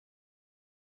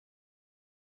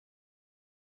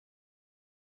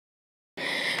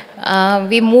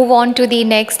We move on to the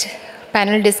next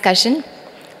panel discussion,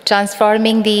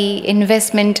 transforming the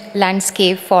investment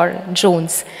landscape for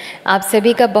drones. आप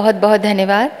सभी का बहुत बहुत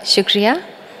धन्यवाद, शुक्रिया।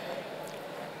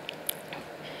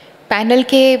 पैनल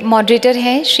के मॉडरेटर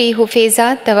हैं श्री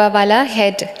हुफेजा तवावाला,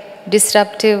 हेड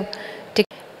डिसरप्टिव।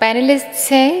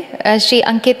 पैनलिस्ट्स हैं श्री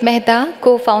अंकित मेहता,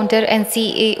 को founder and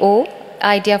CEO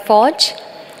ideaForge,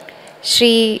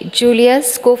 Shri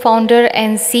Julius, को founder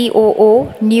and COO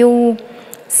new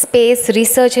Space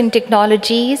Research and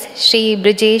Technologies, Shri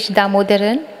Brijesh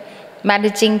Damodaran,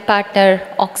 Managing Partner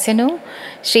Oxeno,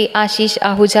 Shri Ashish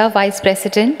Ahuja, Vice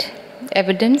President,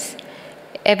 Vendors,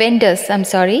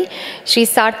 Shri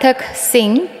Sarthak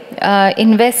Singh,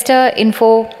 Investor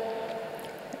Info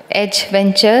Edge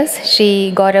Ventures,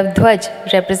 Shri Gaurav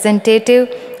Dhwaj, Representative,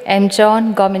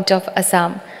 John, Government of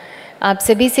Assam. आप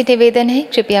सभी से निवेदन है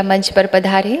कृपया मंच पर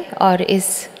पधारें और इस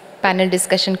पैनल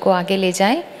डिस्कशन को आगे ले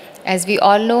जाएं। As we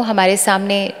all know, हमारे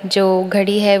सामने जो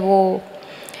घड़ी है वो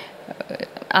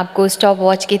आपको स्टॉप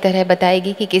वॉच की तरह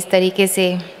बताएगी कि किस तरीके से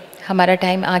हमारा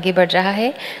टाइम आगे बढ़ रहा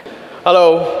है। Hello,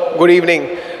 good evening.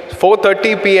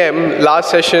 4:30 p.m.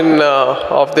 last session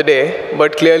of the day,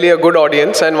 but clearly a good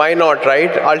audience, and why not,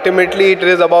 right? Ultimately, it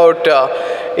is about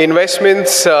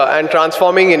investments and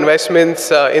transforming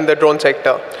investments in the drone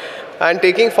sector. And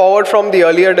taking forward from the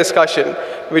earlier discussion,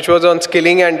 which was on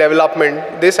skilling and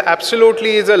development, this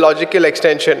absolutely is a logical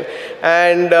extension.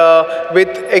 And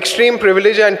with extreme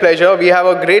privilege and pleasure, we have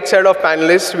a great set of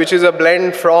panelists, which is a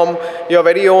blend from your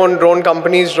very own drone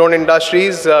companies, drone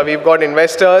industries. We've got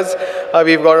investors,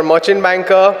 we've got a merchant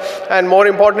banker, and more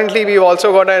importantly, we've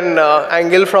also got an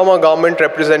angle from a government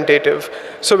representative.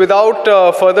 So without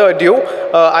further ado,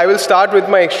 I will start with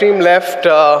my extreme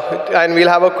left, and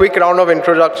we'll have a quick round of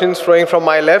introductions flowing from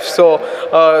my left. So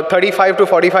 35 to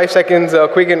 45 seconds,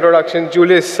 quick introduction.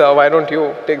 Julius, why don't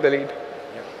you take the lead?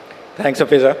 Thanks,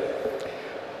 Hafiza.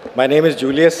 My name is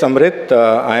Julius Samrit.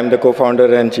 I am the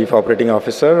co-founder and chief operating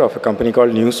officer of a company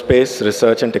called New Space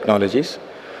Research and Technologies.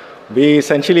 We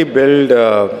essentially build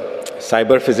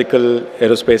cyber-physical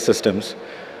aerospace systems,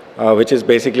 which is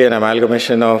basically an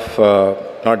amalgamation of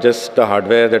not just the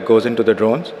hardware that goes into the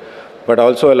drones, but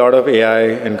also a lot of AI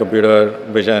and computer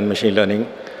vision, machine learning.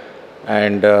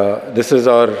 And this is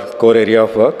our core area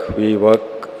of work. We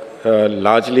work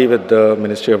largely with the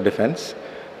Ministry of Defense.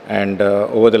 And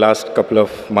over the last couple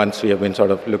of months, we have been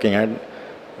sort of looking at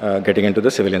getting into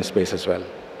the civilian space as well.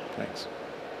 Thanks.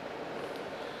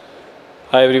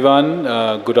 Hi, everyone.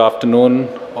 Good afternoon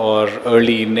or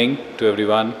early evening to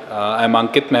everyone. I'm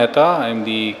Ankit Mehta. I'm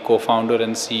the co-founder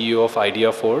and CEO of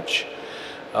ideaForge.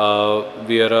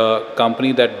 We are a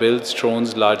company that builds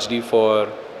drones largely for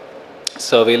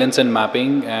surveillance and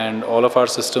mapping, and all of our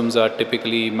systems are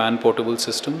typically man-portable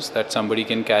systems that somebody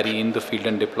can carry in the field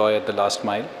and deploy at the last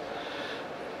mile.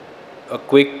 A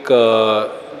quick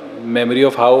memory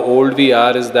of how old we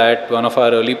are is that one of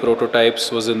our early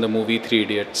prototypes was in the movie Three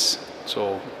Idiots.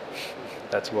 So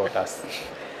that's about us.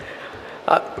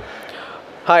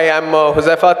 Hi, I'm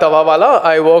Huzefa Tavawalla.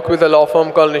 I work with a law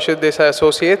firm called Nishith, Desai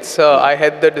Associates. I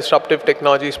head the Disruptive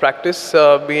Technologies practice.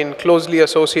 Been closely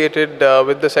associated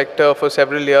with the sector for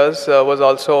several years. Was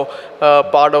also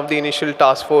part of the initial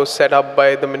task force set up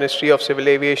by the Ministry of Civil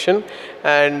Aviation.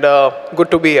 And good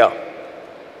to be here.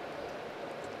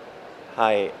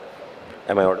 Hi,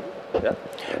 am I audible? Yeah.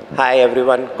 Hi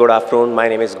everyone, good afternoon. My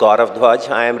name is Gaurav Dhwaj.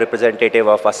 I am representative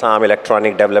of Assam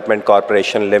Electronic Development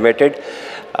Corporation Limited,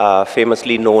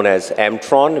 famously known as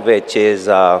Amtron, which is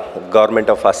a government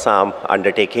of Assam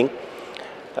undertaking.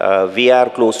 We are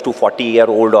close to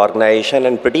 40-year-old organization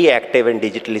and pretty active in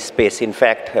digital space, in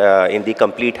fact, in the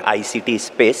complete ICT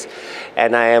space.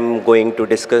 And I am going to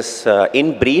discuss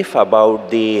in brief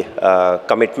about the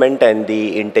commitment and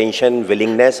the intention,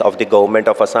 willingness of the government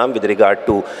of Assam with regard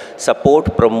to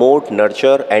support, promote,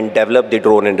 nurture, and develop the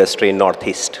drone industry in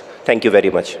Northeast. Thank you very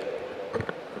much.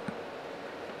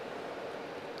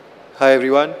 Hi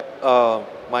everyone,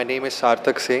 my name is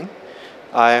Sarthak Singh.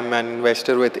 I am an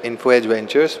investor with InfoEdge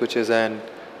Ventures, which is an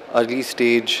early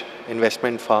stage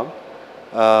investment firm.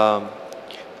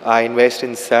 I invest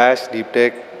in SaaS, deep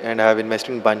tech, and I have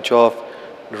invested in a bunch of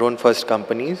drone first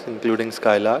companies, including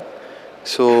Skylark.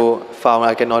 So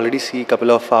I can already see a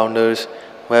couple of founders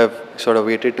who have sort of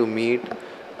waited to meet,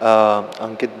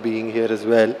 Ankit being here as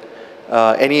well.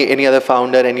 Any other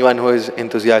founder, anyone who is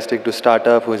enthusiastic to start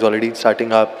up, who is already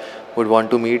starting up, would want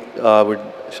to meet, would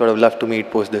sort of love to meet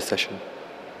post this session.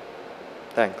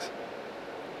 Thanks.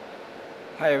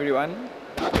 Hi everyone.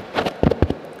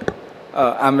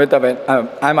 I'm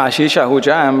Ashish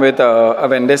Ahuja. I'm with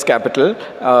Aventis Capital.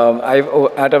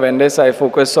 At Aventis, I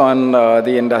focus on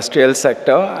the industrial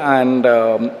sector, and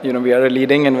we are a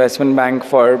leading investment bank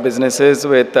for businesses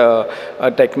with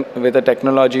a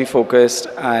technology focused,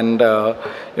 and we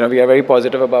are very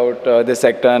positive about this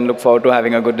sector and look forward to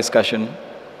having a good discussion.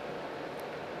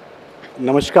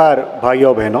 Namaskar,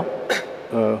 bhaiyo bhainon.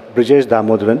 Brijesh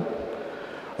Damodharan.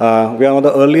 We are one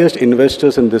of the earliest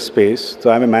investors in this space.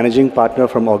 So I'm a managing partner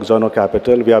from Oxano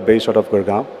Capital. We are based out of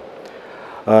Gurgaon.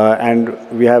 And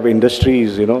we have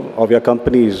industries, of your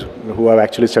companies who have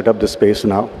actually set up this space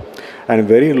now. And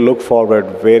look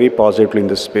forward very positively in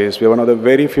this space. We are one of the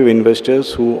very few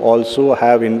investors who also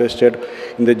have invested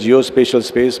in the geospatial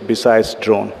space besides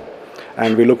drone.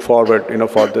 And we look forward,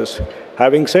 for this.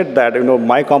 Having said that,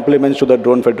 my compliments to the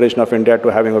Drone Federation of India to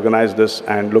having organized this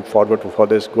and look forward for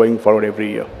this going forward every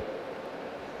year.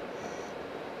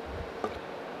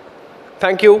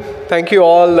 Thank you. Thank you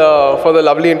all for the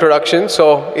lovely introduction.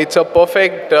 So it's a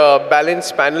perfect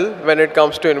balanced panel when it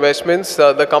comes to investments.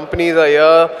 The companies are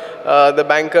here, the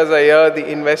bankers are here, the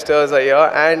investors are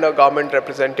here, and a government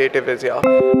representative is here.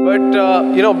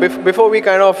 But, before we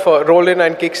kind of roll in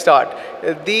and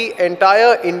kickstart, the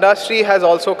entire industry has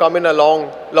also come in a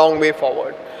long way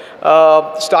forward.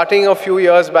 Starting a few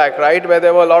years back, right, where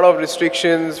there were a lot of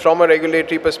restrictions from a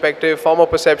regulatory perspective, from a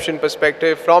perception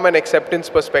perspective, from an acceptance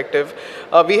perspective,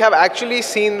 we have actually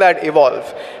seen that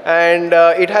evolve, and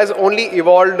it has only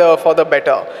evolved for the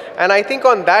better. And I think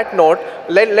on that note,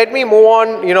 let me move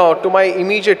on, to my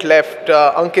immediate left,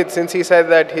 Ankit, since he said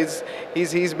that he's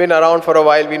been around for a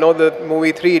while. We know the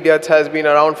movie Three Idiots has been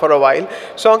around for a while.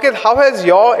 So Ankit, how has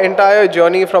your entire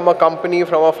journey from a company,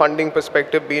 from a funding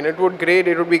perspective been? It would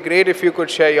be great if you could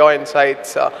share your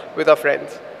insights with our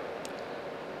friends.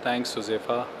 Thanks,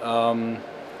 Huzefa.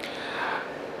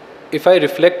 If I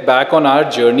reflect back on our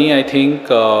journey, I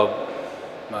think,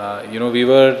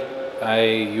 I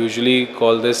usually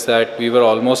call this that we were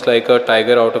almost like a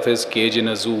tiger out of his cage in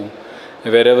a zoo.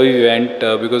 Wherever we went,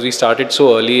 because we started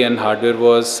so early and hardware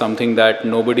was something that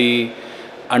nobody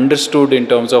understood in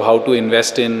terms of how to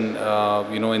invest in,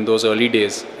 in those early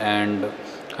days. And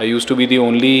I used to be the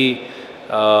only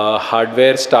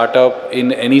hardware startup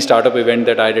in any startup event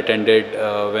that I'd attended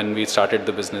when we started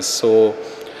the business. So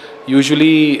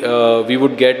usually we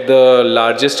would get the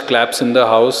largest claps in the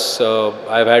house.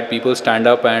 I've had people stand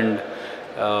up and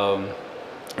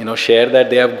share that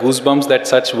they have goosebumps that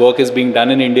such work is being done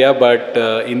in India, but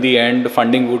in the end,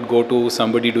 funding would go to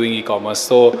somebody doing e-commerce.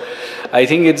 So I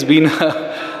think it's been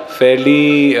a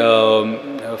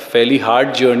fairly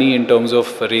hard journey in terms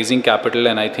of raising capital,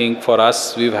 and I think for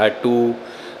us, we've had to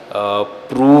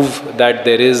prove that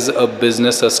there is a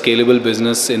business, a scalable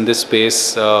business in this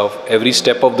space every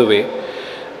step of the way.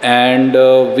 And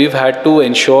we've had to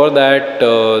ensure that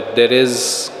there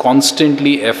is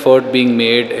constantly effort being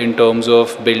made in terms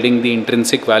of building the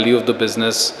intrinsic value of the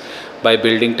business by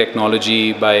building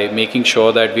technology, by making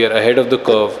sure that we are ahead of the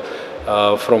curve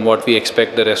from what we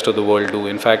expect the rest of the world to.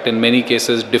 In fact, in many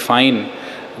cases, define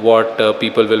what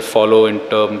people will follow in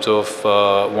terms of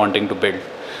wanting to build.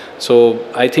 So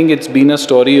I think it's been a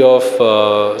story of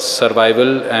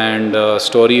survival and a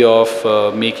story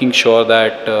of making sure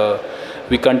that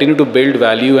we continue to build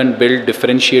value and build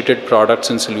differentiated products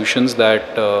and solutions that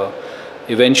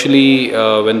eventually,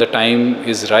 when the time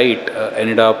is right,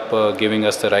 ended up giving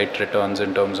us the right returns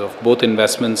in terms of both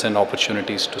investments and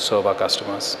opportunities to serve our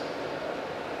customers.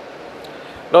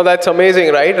 No, that's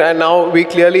amazing, right? And now we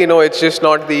clearly know it's just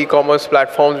not the e-commerce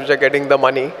platforms which are getting the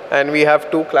money, and we have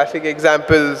two classic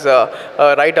examples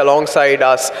right alongside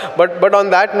us. But on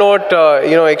that note,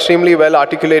 extremely well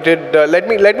articulated. Let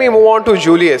me move on to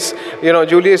Julius.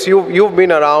 Julius, you've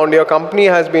been around. Your company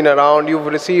has been around. You've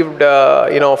received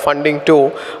funding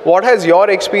too. What has your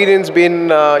experience been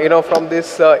from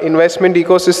this investment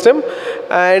ecosystem?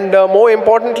 And more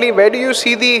importantly, where do you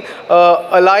see the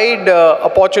allied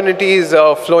opportunities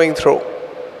flowing through?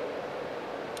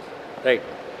 Right.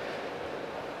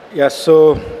 Yeah,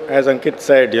 so as Ankit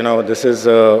said, this is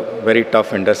a very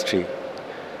tough industry.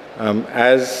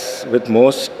 As with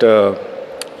most,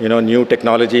 new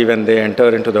technology, when they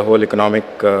enter into the whole economic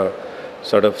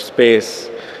sort of space,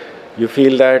 you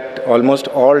feel that almost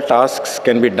all tasks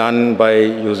can be done by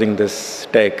using this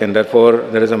tech, and therefore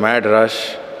there is a mad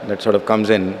rush that sort of comes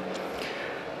in.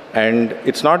 And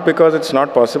it's not because it's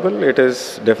not possible. It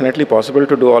is definitely possible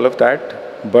to do all of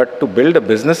that. But to build a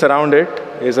business around it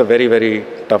is a very, very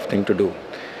tough thing to do.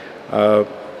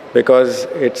 Because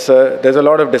there's a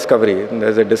lot of discovery.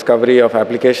 There's a discovery of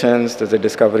applications. There's a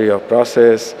discovery of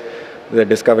process. There's a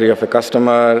discovery of a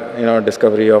customer.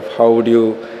 Discovery of how would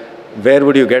you where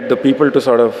would you get the people to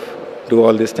sort of do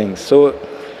all these things? So,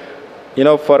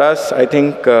 for us, I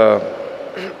think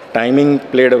timing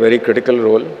played a very critical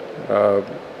role.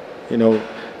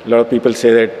 A lot of people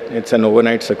say that it's an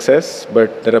overnight success,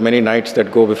 but there are many nights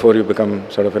that go before you become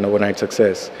sort of an overnight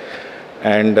success.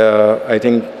 And I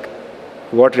think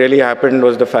what really happened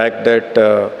was the fact that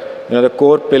the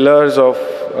core pillars of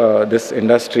this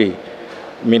industry,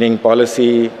 meaning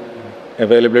policy,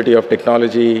 availability of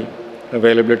technology,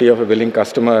 availability of a willing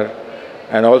customer,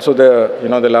 and also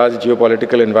the large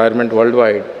geopolitical environment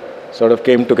worldwide sort of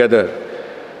came together.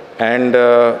 And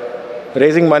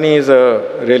raising money is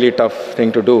a really tough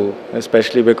thing to do,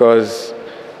 especially because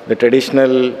the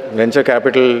traditional venture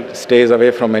capital stays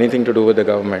away from anything to do with the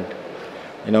government.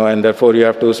 And therefore you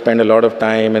have to spend a lot of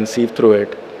time and sieve through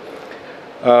it.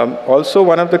 Also,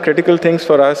 one of the critical things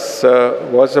for us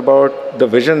was about the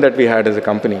vision that we had as a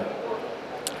company.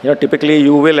 Typically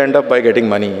you will end up by getting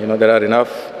money.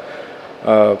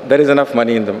 There is enough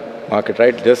money in the market,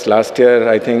 right? Just last year,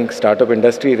 I think startup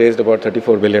industry raised about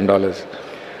 $34 billion.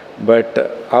 But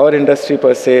our industry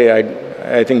per se,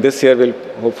 I think this year will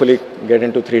hopefully get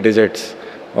into 3 digits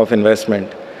of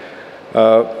investment.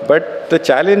 But the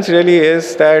challenge really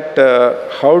is that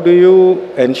how do you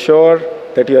ensure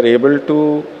that you are able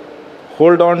to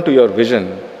hold on to your vision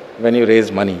when you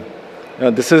raise money?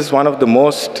 This is one of the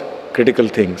most critical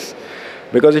things.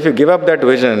 Because if you give up that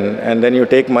vision and then you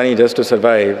take money just to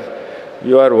survive,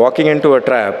 you are walking into a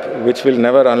trap which will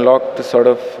never unlock the sort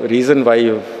of reason why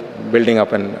you're building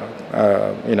up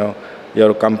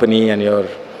your company and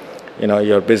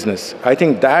your business. I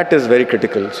think that is very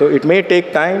critical. So it may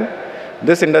take time.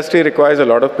 This industry requires a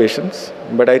lot of patience,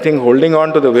 but I think holding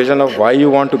on to the vision of why you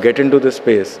want to get into this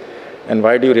space and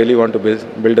why do you really want to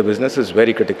build a business is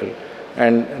very critical.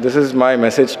 And this is my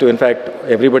message to, in fact,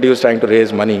 everybody who's trying to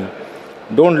raise money.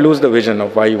 Don't lose the vision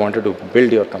of why you wanted to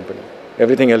build your company.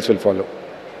 Everything else will follow.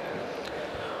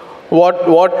 What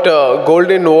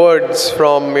golden words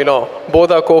from both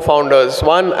our co-founders.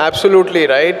 One, absolutely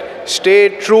right.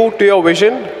 Stay true to your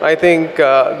vision. I think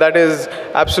that is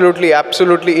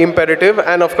absolutely imperative.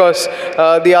 And of course,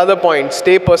 the other point,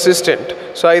 stay persistent.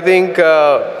 So I think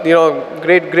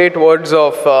great words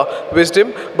of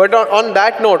wisdom. But on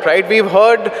that note, right, we've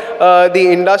heard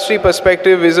the industry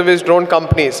perspective vis-a-vis drone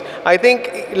companies. I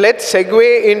think let's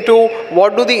segue into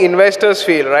what do the investors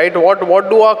feel, right? What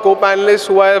do our co-panelists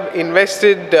who have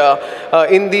invested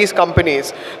in these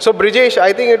companies? So Brijesh,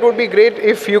 I think it would be great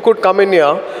if you could come in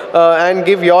here and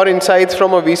give your insights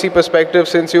from a VC perspective,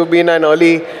 since you've been an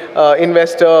early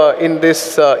investor in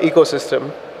this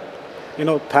ecosystem.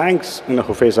 Thanks,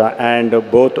 Huzefa, and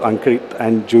both Ankit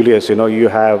and Julius. You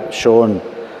have shown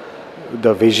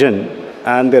the vision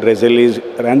and the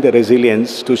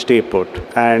resilience to stay put.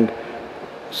 And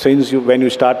since when you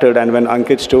started, and when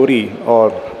Ankit's story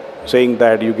or saying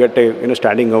that you get a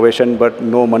standing ovation but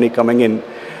no money coming in,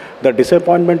 the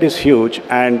disappointment is huge,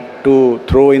 and to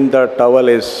throw in the towel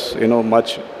is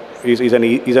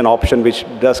is an option which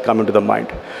does come into the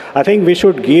mind. I think we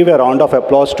should give a round of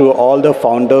applause to all the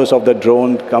founders of the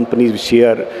drone companies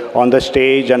here on the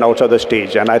stage and outside the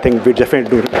stage, and I think we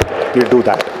definitely will do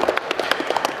that.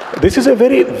 This is a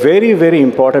very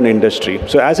important industry.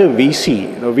 So as a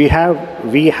VC,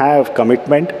 we have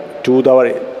commitment to our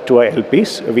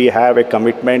LPs. We have a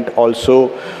commitment also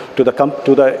to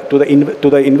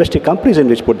the investing companies in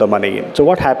which put the money in. So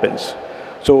what happens?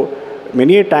 So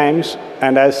many a times,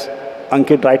 and as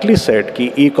Ankit rightly said,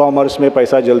 कि e-commerce में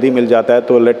पैसा जल्दी मिल जाता है,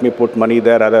 तो let me put money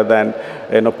there rather than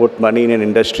put money in an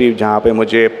industry जहाँ पे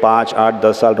मुझे 5, 8,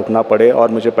 10 साल रुकना पड़े और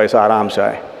मुझे पैसा आराम से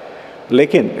आए.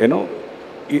 लेकिन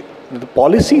the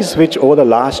policies which over the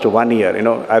last 1 year,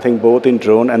 I think both in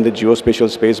drone and the geospatial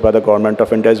space by the government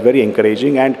of India is very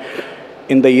encouraging. And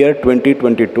in the year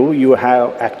 2022, you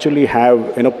actually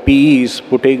have PEs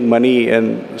putting money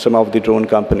in some of the drone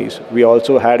companies. We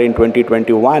also had in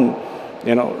 2021,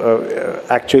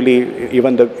 actually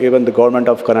even the government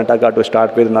of Karnataka to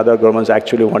start with, and other governments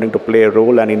actually wanting to play a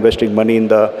role and investing money in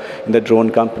the drone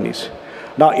companies.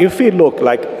 Now, if we look,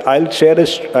 like I'll share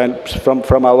this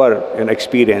from our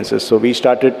experiences. So we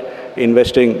started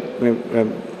investing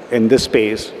in this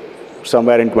space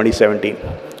somewhere in 2017.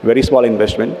 Very small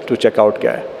investment to check out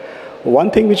kya hai.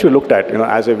 One thing which we looked at,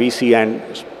 as a VC, and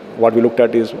what we looked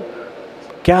at is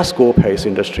kya scope hai is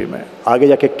industry mein? Aage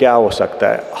jaake kya ho sakta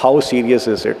hai? How serious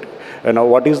is it?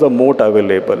 What is the moat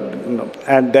available?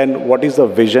 And then what is the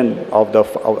vision of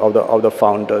the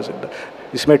founders?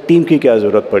 इसमें team की क्या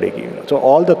ज़रूरत पड़ेगी? So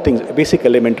all the things, basic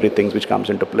elementary things which comes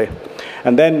into play.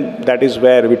 And then that is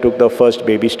where we took the first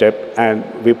baby step and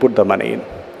we put the money in.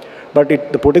 But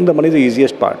the putting the money is the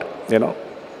easiest part.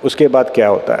 उसके बाद क्या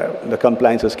होता है, the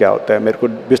compliances क्या होता है, मेरे को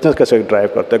बिजनेस कैसे ड्राइव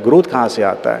करता है, ग्रोथ कहाँ से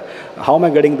आता है, how am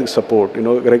I getting the support,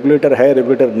 regulator है,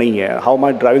 रेगुलेटर नहीं है, how am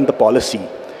I driving the policy.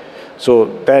 So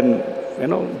then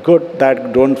good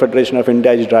that Drone Federation of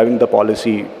India is driving the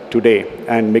policy today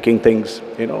and making things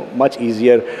much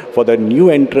easier for the new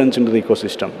entrants into the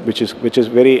ecosystem, which is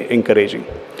very encouraging.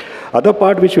 Other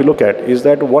part which we look at is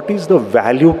that what is the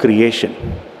value creation?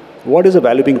 What is the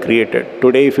value being created?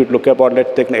 Today, if you look about,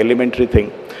 let's take an elementary thing.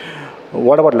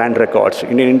 What about land records?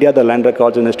 In India, the land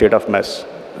records are in a state of mess.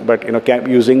 But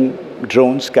using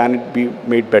drones, can it be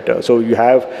made better? So you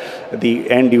have the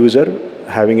end user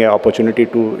having an opportunity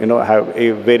to have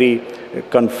a very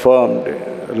confirmed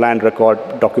land record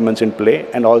documents in play,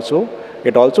 and also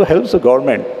it also helps the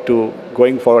government to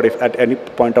going forward. If at any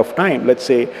point of time, let's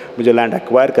say मुझे land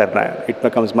acquire करना है, it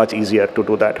becomes much easier to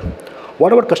do that.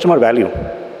 What about customer value?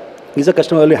 Is the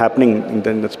customer value happening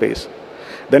in the space?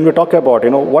 Then we talk about,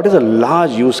 what is a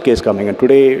large use case coming in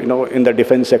today, in the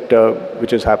defense sector,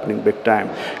 which is happening big time.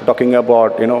 Talking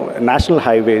about, national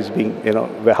highways being,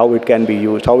 how it can be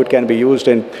used, how it can be used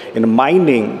in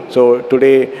mining. So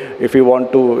today, if you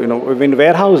want to, in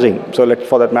warehousing, so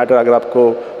for that matter, agar aapko,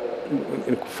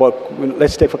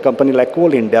 let's take a company like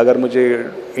Coal India, agar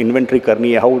mujhe inventory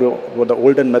karni hai, what the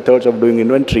olden methods of doing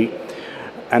inventory,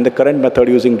 and the current method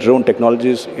using drone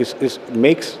technologies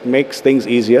makes things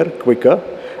easier, quicker,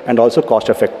 and also cost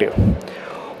effective.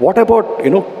 What about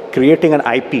creating an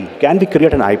IP? Can we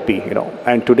create an IP?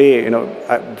 And today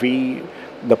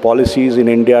the policies in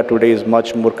India today is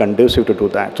much more conducive to do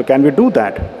that. So can we do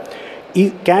that?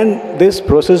 Can this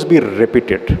process be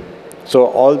repeated? So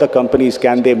all the companies,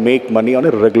 can they make money on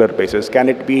a regular basis? Can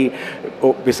it be,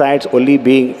 besides only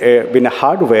being in a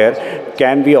hardware,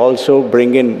 can we also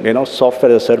bring in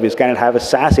software as a service? Can it have a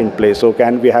SaaS in place? So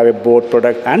can we have a both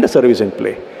product and a service in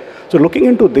play? So looking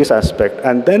into this aspect,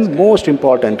 and then most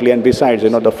importantly, and besides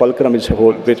the fulcrum is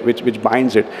which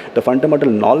binds it, the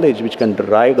fundamental knowledge which can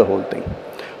drive the whole thing.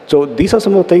 So these are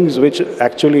some of the things which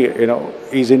actually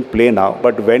is in play now.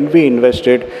 But when we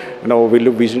invested, we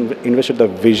invested the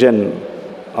vision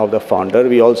of the founder.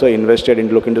 We also invested in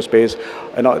look into space.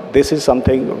 This is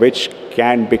something which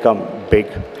can become big.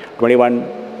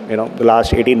 21. The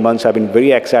last 18 months have been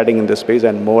very exciting in this space,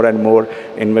 and more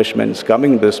investments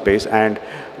coming in this space. And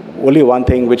only one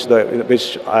thing which the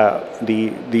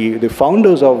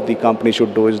founders of the company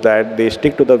should do is that they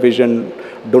stick to the vision,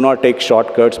 do not take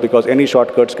shortcuts, because any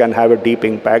shortcuts can have a deep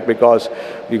impact, because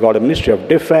you got a Ministry of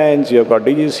Defense, you've got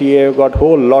DGCA, you've got a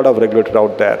whole lot of regulators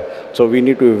out there. So we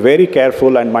need to be very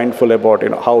careful and mindful about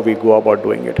how we go about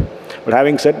doing it. But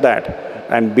having said that,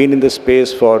 and been in this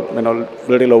space for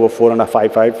little over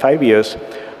 5 years,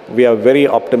 we are very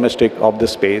optimistic of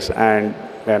this space, and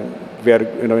we are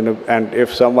and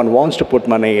if someone wants to put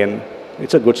money in,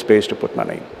 it's a good space to put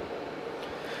money in.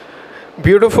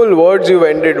 Beautiful words you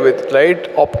ended with,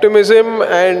 right? Optimism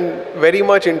and very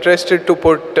much interested to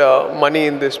put money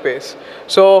in this space.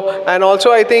 So, and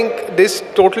also I think this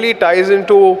totally ties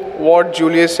into what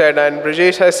Julius said, and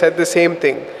Brijesh has said the same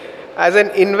thing. As an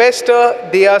investor,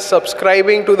 they are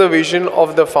subscribing to the vision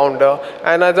of the founder.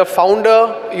 And as a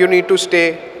founder, you need to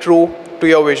stay true to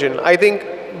your vision. I think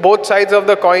both sides of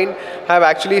the coin have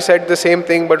actually said the same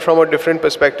thing, but from a different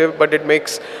perspective, but it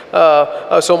makes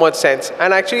so much sense.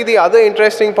 And actually the other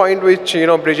interesting point which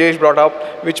Brijesh brought up,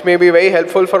 which may be very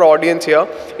helpful for audience here,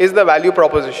 is the value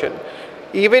proposition.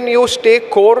 Even you stay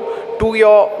core to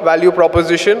your value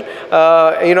proposition,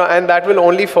 and that will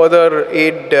only further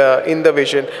aid in the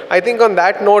vision. I think on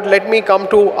that note, let me come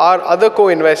to our other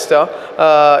co-investor,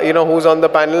 who's on the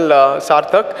panel,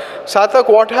 Sarthak. Sarthak,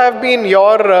 what have been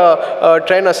your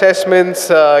trend assessments,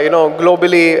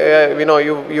 globally?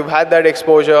 You've had that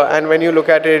exposure, and when you look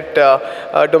at it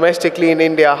domestically in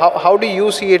India, how do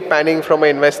you see it panning from an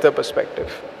investor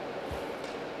perspective?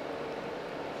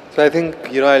 So I think,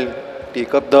 I'll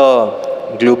take up the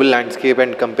global landscape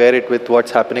and compare it with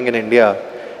what's happening in India.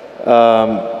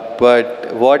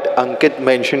 But what Ankit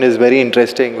mentioned is very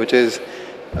interesting, which is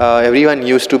everyone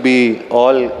used to be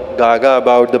all gaga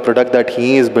about the product that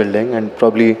he is building, and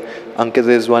probably Ankit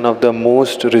is one of the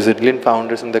most resilient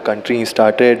founders in the country. He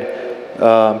started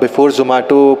before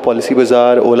Zomato, Policy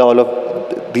Bazaar, Ola, all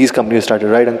of these companies started,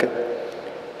 right, Ankit?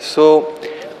 So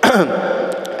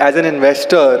as an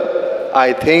investor,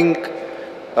 I think,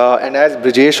 and as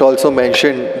Brijesh also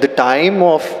mentioned, the time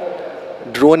of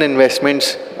drone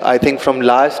investments, I think from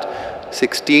last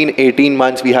 16, 18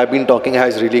 months we have been talking,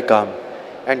 has really come.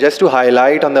 And just to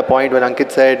highlight on the point when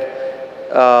Ankit said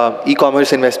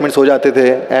e-commerce investments ho jate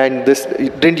the, and this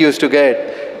didn't used to get,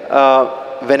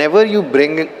 whenever you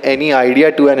bring any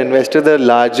idea to an investor, the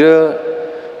larger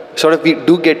sort of we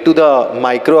do get to the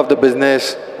micro of the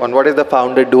business on what is the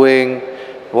founder doing,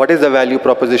 what is the value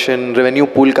proposition, revenue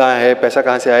pool kahan hai, paisa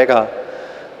kahan se aayega.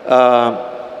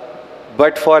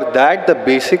 But for that, the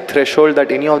basic threshold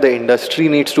that any of the industry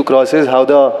needs to cross is how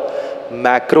the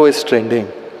macro is trending.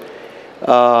 You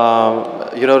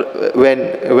know,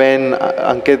 when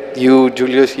Ankit, you,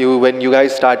 Julius, when you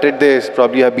guys started this,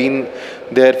 probably have been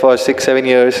there for 6-7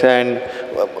 years and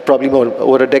probably more,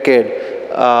 over a decade.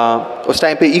 Us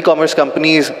time pe e-commerce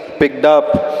companies picked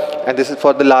up, and this is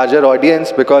for the larger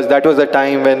audience because that was the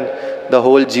time when the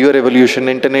whole geo revolution,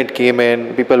 internet came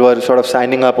in, people were sort of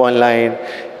signing up online,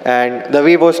 and the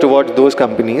way was towards those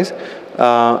companies.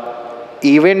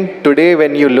 Even today,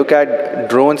 when you look at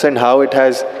drones and how it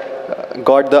has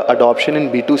got the adoption in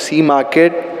B2C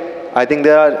market, I think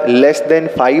there are less than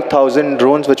 5,000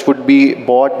 drones which would be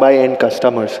bought by end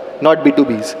customers, not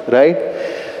B2Bs, right?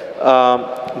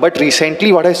 But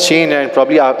recently what has changed, and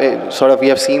probably sort of we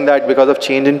have seen that because of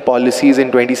change in policies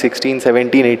in 2016,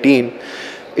 17, 18,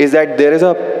 is that there is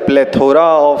a plethora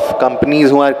of companies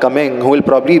who are coming who will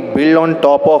probably build on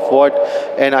top of what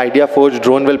an ideaForge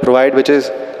drone will provide, which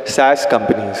is SaaS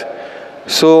companies.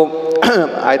 So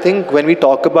I think when we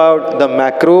talk about the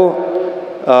macro,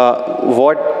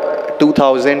 what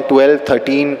 2012,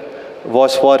 13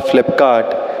 was for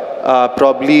Flipkart,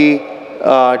 probably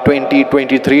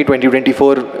 2023,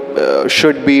 2024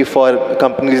 should be for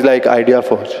companies like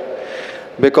ideaForge.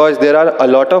 Because there are a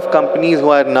lot of companies who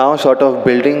are now sort of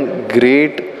building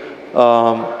great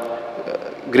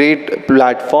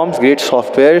platforms, great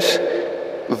softwares,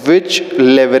 which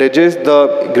leverages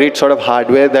the great sort of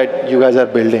hardware that you guys are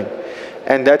building.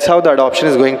 And that's how the adoption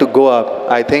is going to go up.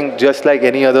 I think just like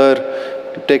any other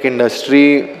tech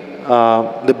industry,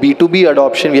 the B2B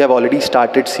adoption we have already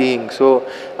started seeing. So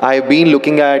I've been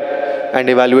looking at and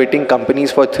evaluating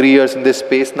companies for 3 years in this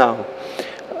space now.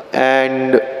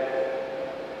 And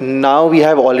now we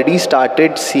have already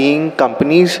started seeing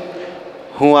companies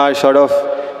who are sort of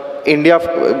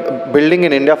building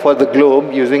in India for the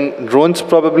globe using drones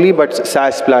probably, but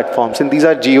SaaS platforms. And these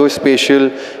are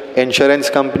geospatial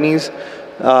insurance companies.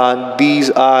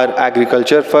 These are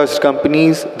agriculture first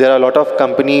companies. There are a lot of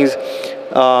companies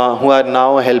who are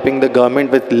now helping the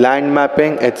government with land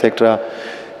mapping, etc.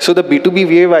 So the B2B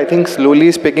wave, I think, slowly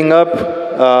is picking up.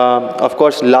 Of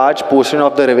course, large portion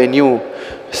of the revenue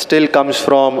still comes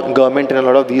from government in a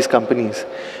lot of these companies.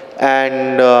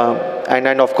 And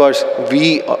of course,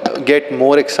 we get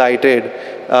more excited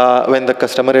when the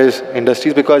customer is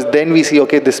industries, because then we see,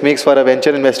 okay, this makes for a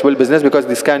venture investable business because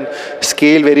this can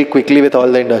scale very quickly with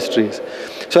all the industries.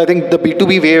 So I think the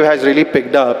B2B wave has really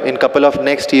picked up. In couple of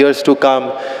next years to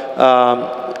come,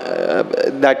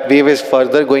 that wave is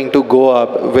further going to go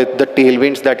up with the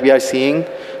tailwinds that we are seeing.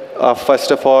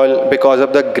 First of all, because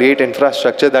of the great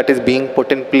infrastructure that is being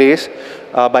put in place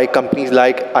by companies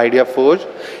like ideaForge,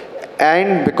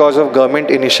 and because of government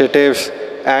initiatives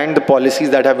and the policies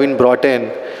that have been brought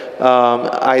in,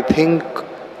 I think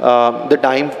the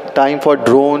time for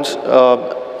drones,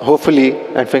 hopefully,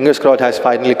 and fingers crossed, has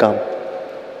finally come.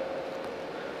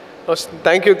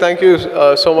 Thank you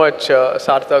so much,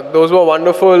 Sarthak. Those were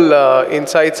wonderful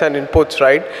insights and inputs,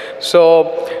 right? So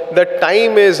the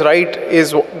time is right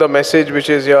is the message, which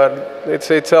is your.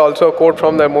 It's also a quote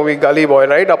from the movie Gully Boy,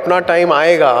 right? Apna time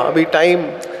aayega. Abhi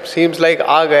time seems like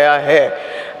aa gaya hai.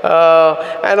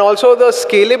 And also the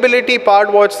scalability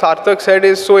part, what Sarthak said,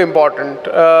 is so important.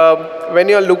 When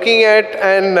you're looking at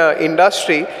an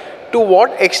industry, to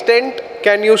what extent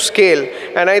can you scale?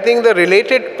 And I think the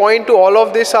related point to all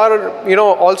of this are,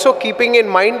 also keeping in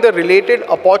mind the related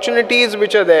opportunities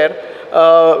which are there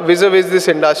vis-a-vis this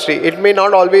industry. It may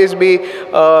not always be,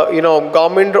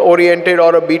 government oriented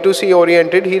or a B2C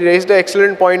oriented. He raised an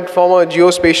excellent point from a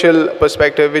geospatial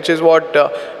perspective, which is what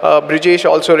Brijesh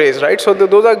also raised, right? So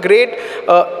those are great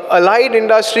allied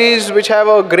industries which have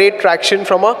a great traction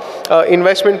from a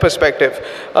investment perspective.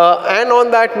 And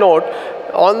on that note,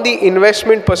 on the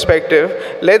investment perspective,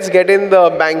 let's get in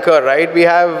the banker, right? We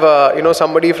have,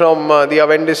 somebody from the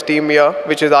Avendis team here,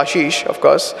 which is Ashish, of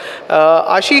course.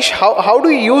 Ashish, how do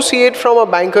you see it from a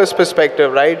banker's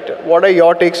perspective, right? What are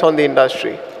your takes on the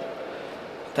industry?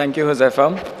 Thank you,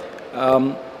 Huzefa.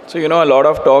 So, a lot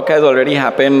of talk has already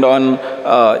happened on,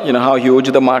 how huge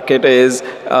the market is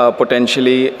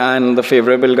potentially and the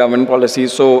favorable government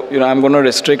policies. So, I'm going to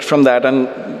restrict from that and,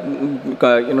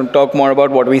 talk more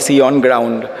about what we see on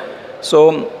ground.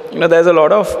 So, there's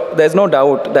no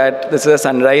doubt that this is a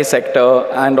sunrise sector,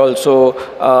 and also,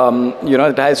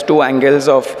 it has two angles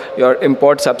of your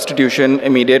import substitution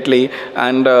immediately,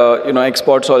 and,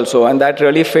 exports also. And that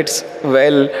really fits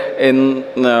well in,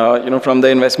 from the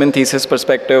investment thesis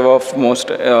perspective of most,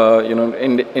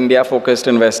 India-focused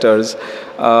investors.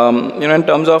 In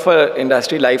terms of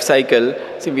industry life cycle,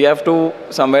 see, we have to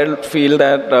somewhere feel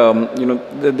that,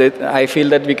 I feel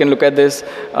that we can look at this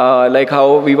like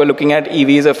how we were looking at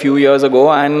EVs a few years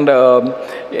ago and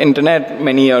internet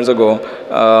many years ago.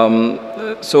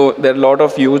 So there are a lot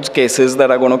of huge cases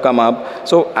that are going to come up.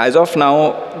 So as of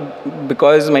now,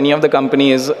 because many of the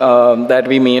companies that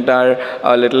we meet are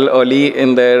a little early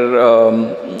in their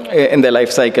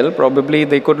life cycle, probably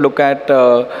they could look at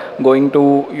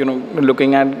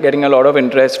looking at getting a lot of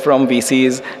interest from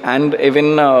VCs, and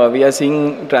even we are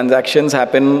seeing transactions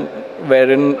happen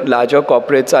wherein larger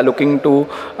corporates are looking to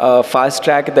fast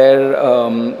track their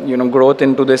growth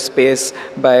into this space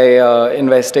by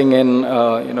investing in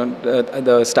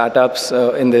the startups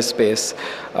in this space.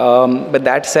 But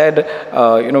that said,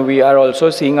 we are also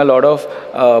seeing a lot of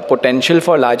potential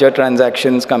for larger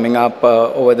transactions coming up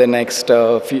over the next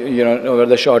over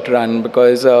the short run,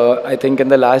 because I think in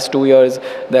the last 2 years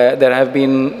there have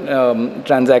been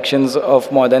transactions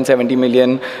of more than 70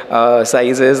 million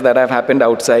sizes that have happened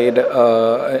outside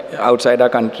our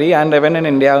country, and even in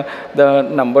India the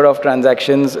number of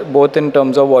transactions both in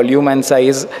terms of volume and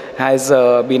size has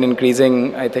been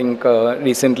increasing. I think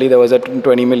recently there was a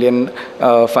 20 million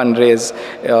fundraise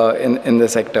in the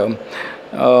sector.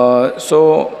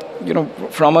 So,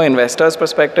 from an investor's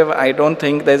perspective, I don't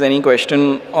think there's any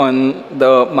question on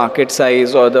the market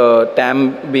size or the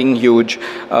TAM being huge.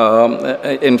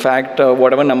 In fact,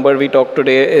 whatever number we talk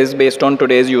today is based on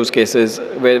today's use cases.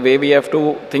 Where we have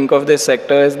to think of this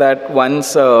sector is that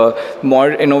once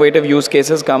more innovative use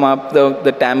cases come up,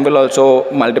 the TAM will also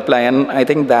multiply. And I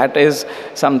think that is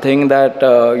something that,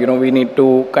 we need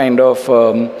to kind of,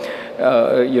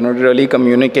 really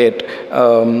communicate.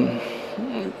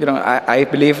 I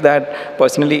believe that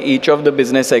personally each of the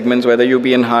business segments, whether you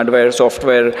be in hardware,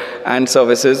 software and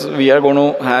services, we are going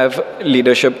to have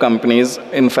leadership companies.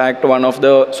 In fact, one of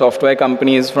the software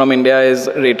companies from India is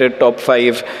rated top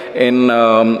 5 in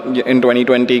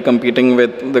 2020, competing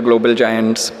with the global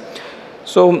giants.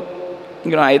 So,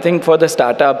 I think for the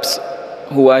startups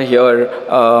who are here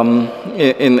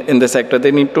in the sector,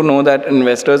 they need to know that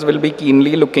investors will be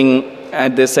keenly looking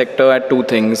at this sector at two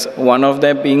things. One of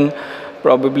them being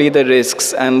probably the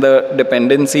risks and the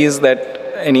dependencies that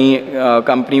any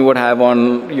company would have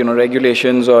on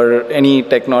regulations or any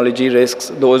technology risks.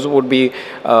 Those would be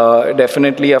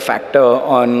definitely a factor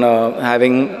on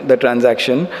having the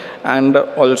transaction. And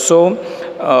also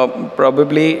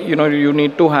probably you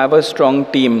need to have a strong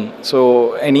team.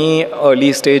 So any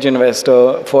early stage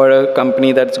investor for a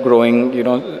company that's growing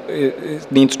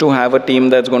needs to have a team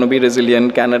that's going to be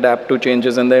resilient, can adapt to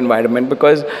changes in the environment,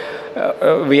 because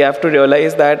we have to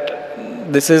realize that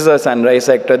this is a sunrise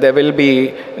sector. There will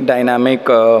be dynamic,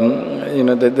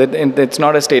 it's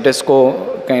not a status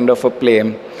quo kind of a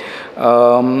play.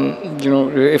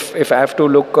 If I have to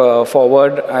look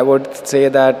forward, I would say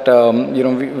that,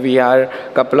 we are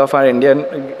a couple of our Indian,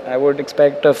 I would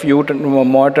expect a few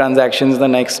more transactions the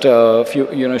next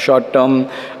few, short term,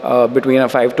 between a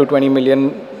 5 to 20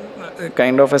 million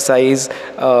kind of a size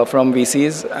from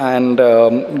VCs, and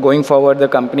going forward the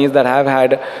companies that have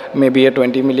had maybe a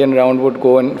 20 million round would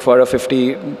go in for a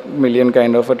 50 million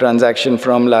kind of a transaction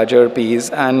from larger Ps.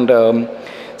 And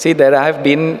see, there have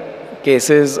been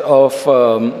cases of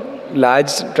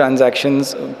large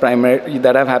transactions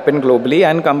that have happened globally,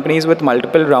 and companies with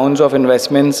multiple rounds of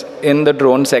investments in the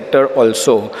drone sector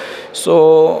also.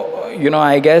 So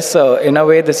I guess in a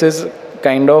way this is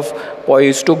kind of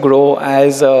poised to grow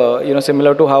as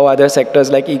similar to how other sectors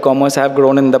like e-commerce have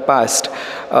grown in the past.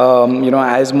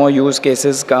 As more use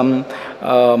cases come,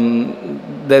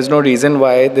 there's no reason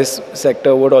why this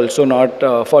sector would also not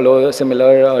follow a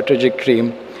similar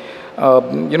trajectory.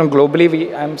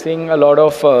 Globally I'm seeing a lot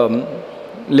of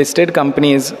listed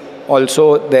companies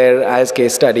also there as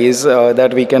case studies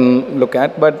that we can look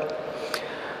at. But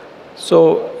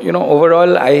so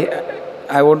overall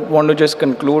I would want to just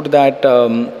conclude that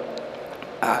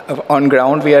on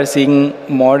ground we are seeing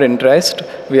more interest.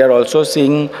 We are also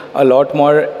seeing a lot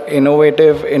more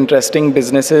innovative, interesting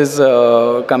businesses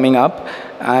coming up,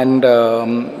 and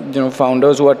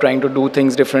founders who are trying to do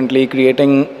things differently,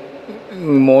 creating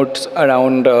moats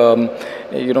around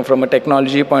from a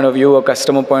technology point of view, a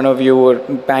customer point of view, or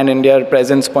pan-India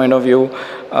presence point of view.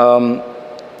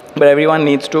 But everyone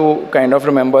needs to kind of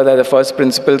remember that the first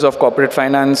principles of corporate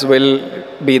finance will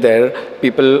be there.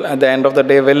 People at the end of the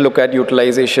day will look at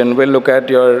utilization, will look at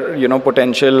your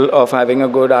potential of having a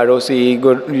good ROC,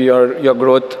 good your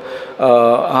growth,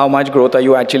 how much growth are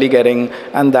you actually getting,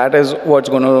 and that is what's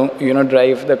going to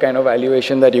drive the kind of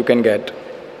valuation that you can get.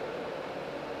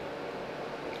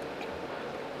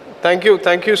 Thank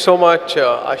you so much,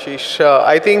 Ashish.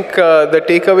 I think the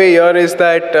takeaway here is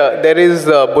that there is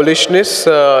bullishness,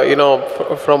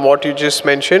 from what you just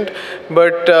mentioned,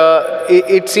 but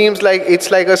it seems like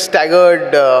it's like a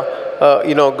staggered,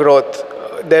 growth.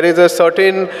 There is a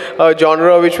certain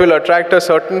genre which will attract a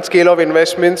certain scale of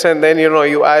investments, and then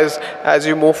you as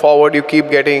you move forward, you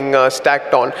keep getting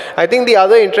stacked on. I think the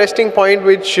other interesting point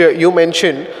which you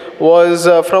mentioned was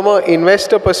from an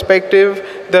investor perspective,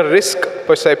 the risk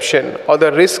perception or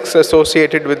the risks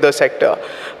associated with the sector.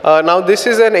 Now this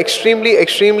is an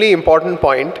extremely important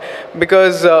point,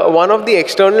 because one of the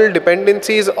external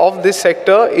dependencies of this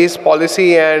sector is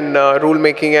policy and rule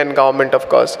making and government, of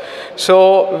course.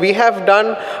 So we have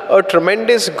done a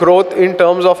tremendous growth in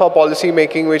terms of our policy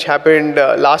making, which happened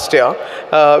last year,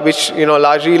 which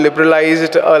largely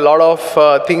liberalized a lot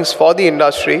of things for the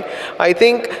industry. I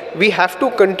think we have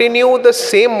to continue the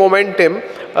same momentum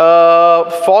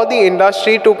for the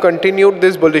industry to continue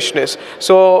this bullishness.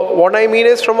 So what I mean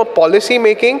is, from a policy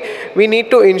making, we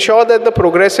need to ensure that the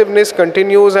progressiveness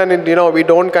continues and we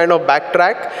don't kind of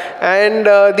backtrack, and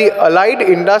the allied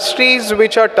industries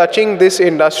which are touching this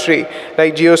industry,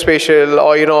 like geospatial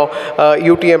or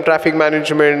UTM traffic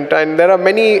management, and there are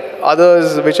many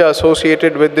others which are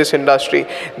associated with this industry,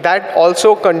 that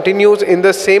also continues in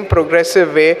the same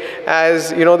progressive way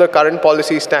as the current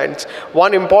policy stands.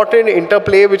 One important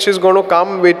interplay which is going to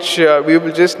come, which we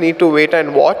will just need to wait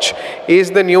and watch,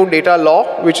 is the new data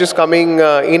law which is coming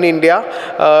in India.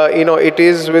 It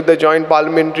is with the Joint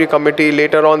Parliamentary Committee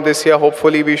later on this year.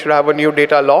 Hopefully we should have a new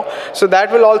data law. So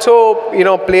that will also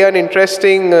play an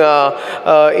interesting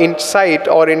insight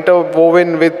or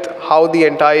interwoven with how the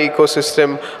entire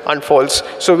ecosystem unfolds.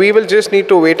 So we will just need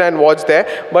to wait and watch there.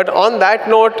 But on that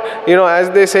note, as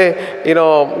they say,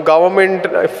 government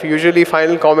usually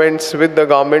final comments with the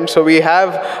government. So we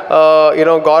have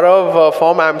Gaurav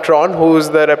from Amtron, who is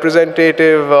the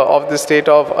representative of the state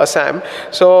of Assam.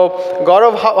 So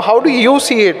Gaurav, how do you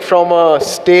see it from a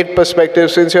state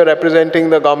perspective, since you're representing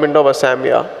the government of Assam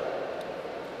here?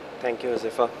 Thank you,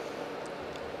 Huzefa.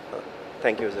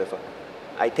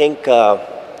 I think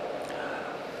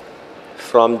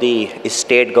from the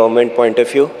state government point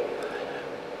of view,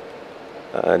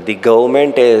 the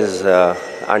government is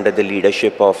under the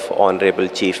leadership of Honorable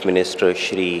Chief Minister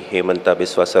Shri Hemanta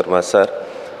Biswa Sarma sir.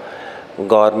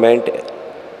 Government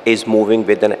is moving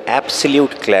with an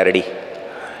absolute clarity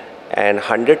and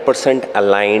 100%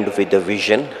 aligned with the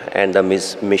vision and the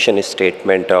mission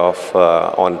statement of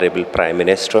Honorable Prime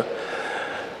Minister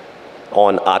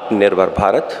on Atmanirbhar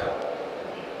Bharat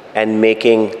and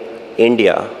making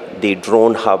India the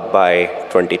drone hub by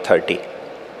 2030.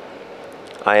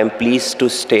 I am pleased to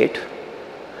state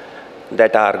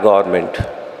that our government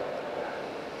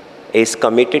is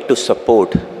committed to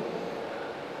support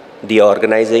the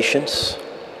organizations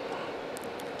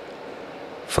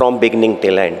from beginning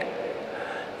till end,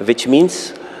 which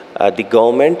means the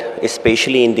government,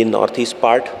 especially in the northeast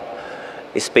part,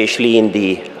 especially in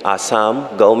the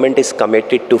Assam, government is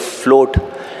committed to float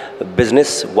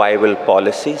business viable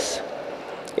policies,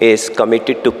 is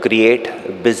committed to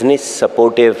create business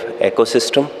supportive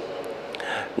ecosystem.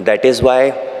 That is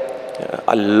why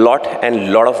a lot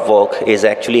of work is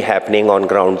actually happening on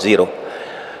ground zero.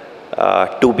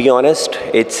 To be honest,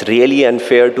 it's really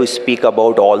unfair to speak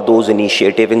about all those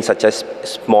initiatives in such a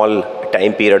small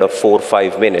time period of 4 or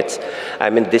 5 minutes. I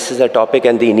mean, this is a topic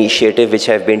and the initiative which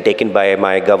have been taken by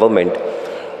my government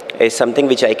is something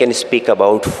which I can speak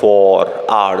about for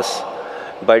hours,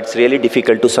 but it's really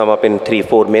difficult to sum up in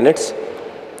 3-4 minutes.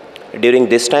 During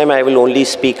this time, I will only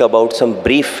speak about some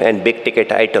brief and big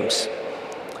ticket items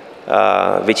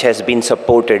which has been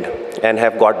supported and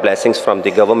have got blessings from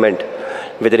the government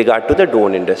with regard to the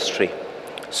drone industry.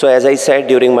 So as I said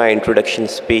during my introduction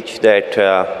speech, that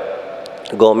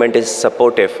government is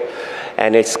supportive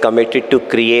and it's committed to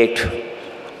create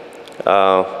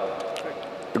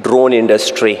drone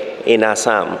industry in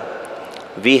Assam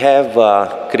We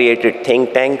have created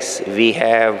think tanks. We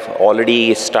have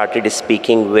already started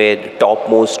speaking with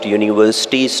topmost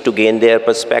universities to gain their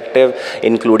perspective,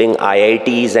 including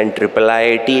IITs and triple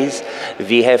IITs.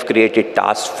 We have created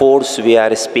task force. We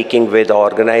are speaking with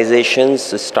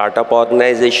organizations, startup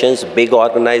organizations, big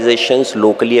organizations,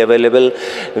 locally available.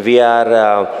 We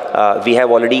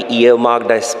have already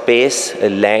earmarked a space,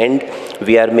 land.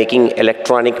 We are making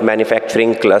electronic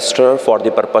manufacturing cluster for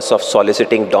the purpose of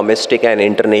soliciting domestic and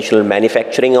international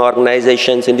manufacturing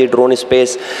organizations in the drone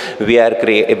space. We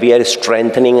are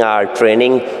strengthening our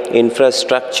training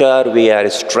infrastructure. We are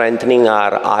strengthening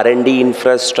our R&D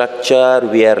infrastructure.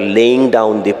 We are laying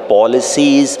down the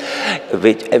policies.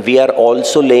 We are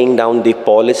also laying down the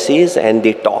policies, and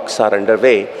the talks are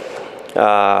underway,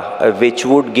 which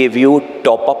would give you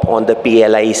top up on the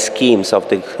PLI schemes of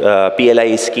the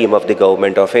PLI scheme of the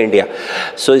government of India.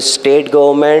 So state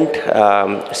government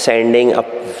sending a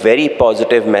very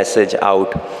positive message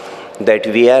out that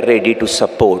we are ready to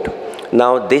support.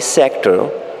 Now this sector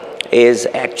is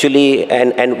actually,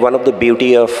 and one of the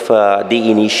beauty of the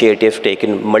initiative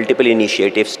taken, multiple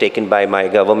initiatives taken by my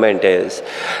government is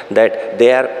that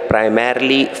they are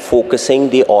primarily focusing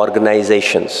the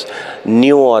organizations,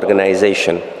 new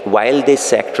organization. While this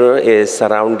sector is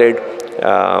surrounded,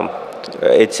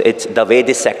 it's the way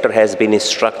this sector has been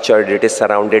structured, it is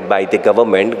surrounded by the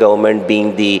government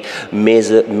being the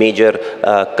major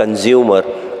consumer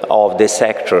of this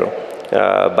sector.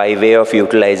 By way of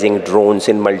utilizing drones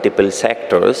in multiple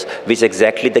sectors, which is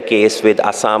exactly the case with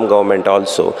Assam government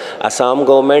also. Assam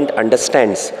government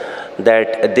understands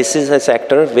that this is a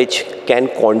sector which can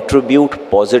contribute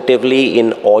positively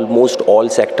in almost all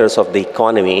sectors of the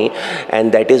economy,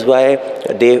 and that is why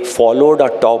they followed a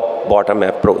top-bottom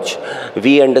approach.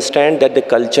 We understand that the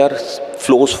culture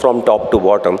flows from top to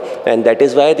bottom, and that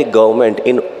is why the government,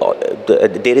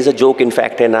 there is a joke in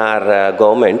fact in our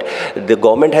government, the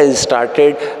government has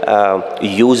started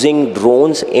using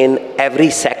drones in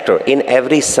every sector, in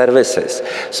every services.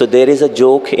 So there is a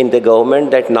joke in the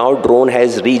government that now drone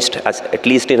has reached, at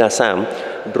least in Assam,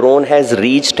 drone has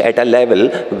reached at a level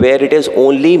where it is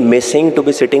only missing to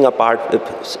be sitting apart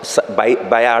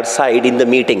by our side in the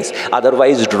meetings.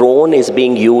 Otherwise, drone is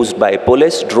being used by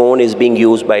police, drone is being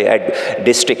used by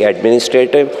district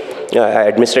administrative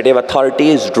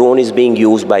authorities, drone is being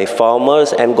used by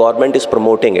farmers, and government is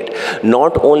promoting it.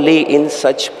 Not only in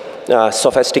such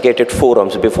sophisticated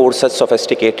forums, before such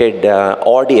sophisticated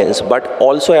audience, but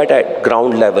also at a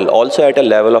ground level, also at a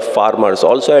level of farmers,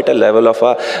 also at a level of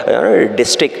a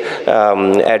district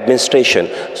administration.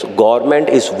 So government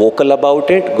is vocal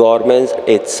about it, government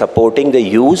is supporting the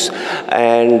use,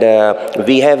 and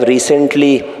we have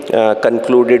recently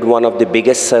concluded one of the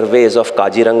biggest surveys of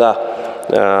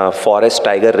Kaziranga Forest,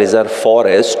 Tiger Reserve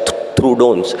Forest, through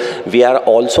drones. We are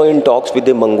also in talks with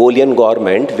the Mongolian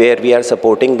government, where we are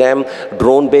supporting them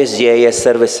drone-based GIS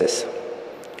services.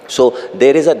 So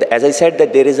there is as I said,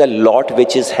 that there is a lot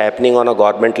which is happening on a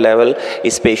government level,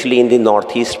 especially in the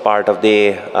northeast part of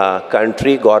the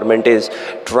country. Government is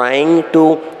trying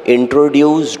to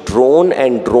introduce drone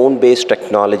and drone-based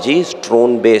technologies,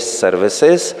 drone-based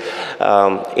services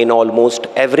in almost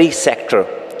every sector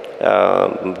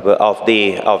of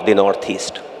the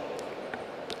northeast.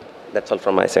 That's all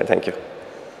from my side. Thank you.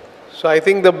 So I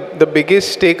think the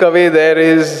biggest takeaway there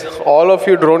is, all of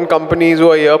you drone companies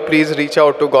who are here, please reach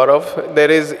out to Gaurav.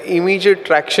 There is immediate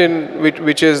traction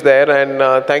which is there,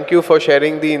 and thank you for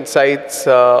sharing the insights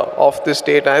of the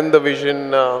state and the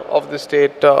vision of the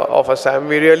state of Assam.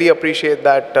 We really appreciate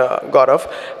that,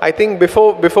 Gaurav. I think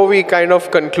before we kind of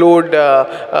conclude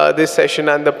this session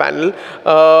and the panel,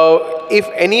 if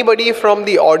anybody from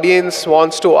the audience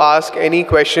wants to ask any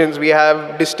questions, we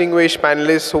have distinguished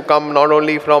panelists who come not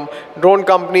only from drone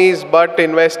companies but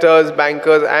investors,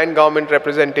 bankers and government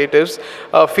representatives.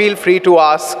 Feel free to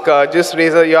ask. Just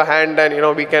raise your hand,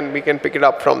 and we can pick it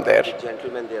up from there. The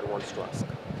gentleman there wants to ask.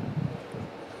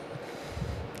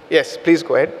 Yes, please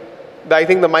go ahead. I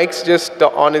think the mic's just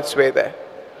on its way there.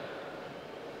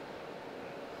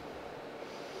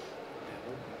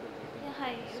 Yeah,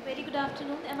 hi. Very good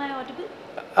afternoon. Am I audible?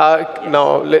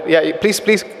 No. Yeah, please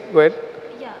go ahead.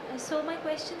 Yeah. So my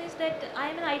question is that I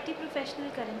am an IT professional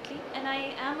currently, and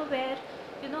I am aware,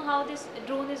 how this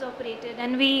drone is operated,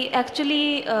 and we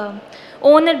actually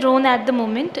own a drone at the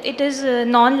moment. It is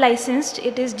non-licensed.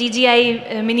 It is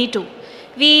DJI Mini 2.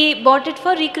 We bought it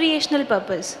for recreational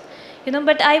purpose.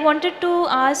 But I wanted to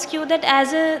ask you that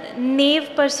as a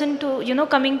naive person to,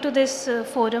 coming to this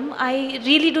forum, I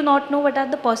really do not know what are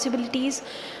the possibilities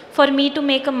for me to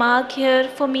make a mark here,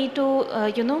 for me to,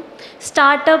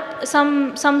 start up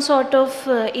some sort of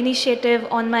initiative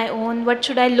on my own. What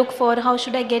should I look for? How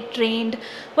should I get trained?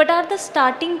 What are the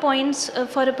starting points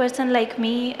for a person like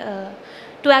me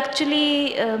to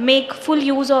actually make full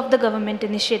use of the government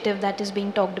initiative that is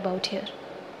being talked about here?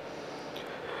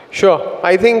 Sure.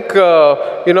 I think,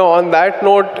 on that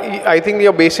note, I think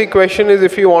your basic question is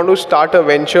if you want to start a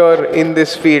venture in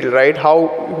this field, right?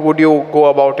 How would you go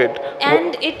about it?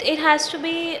 And it has to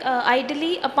be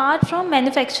ideally apart from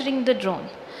manufacturing the drone.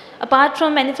 Apart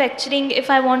from manufacturing, if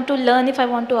I want to learn, if I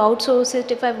want to outsource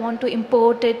it, if I want to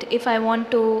import it, if I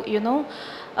want to,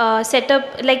 set up,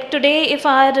 like today, if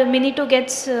our Mini 2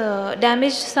 gets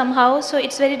damaged somehow, so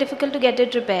it's very difficult to get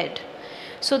it repaired.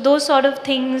 So those sort of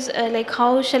things, like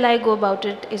how shall I go about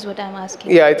it, is what I'm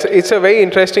asking. Yeah, it's a very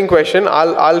interesting question.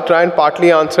 I'll try and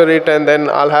partly answer it, and then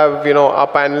I'll have our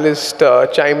panelist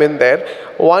chime in there.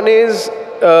 One is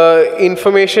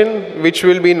information which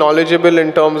will be knowledgeable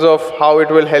in terms of how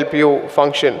it will help you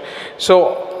function.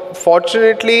 So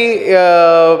fortunately,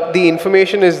 the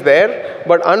information is there,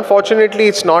 but unfortunately,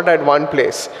 it's not at one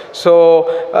place. So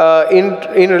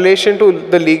in relation to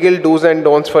the legal do's and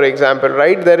don'ts, for example,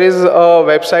 right, there is a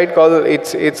website called,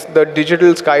 it's the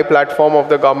Digital Sky platform of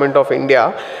the Government of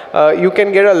India. You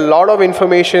can get a lot of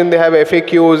information. They have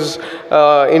FAQs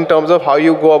in terms of how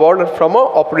you go about it from an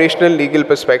operational legal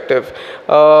perspective.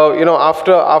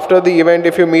 After the event,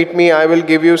 if you meet me, I will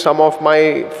give you some of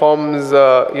my firm's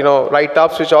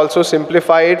write-ups, which also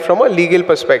simplify it from a legal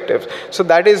perspective. So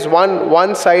that is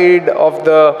one side of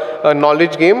the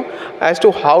knowledge game as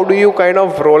to how do you kind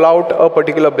of roll out a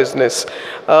particular business.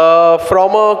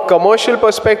 From a commercial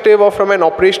perspective or from an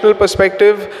operational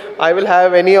perspective, I will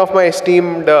have any of my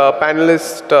esteemed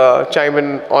panelists chime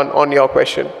in on your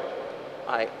question.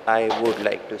 I would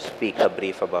like to speak a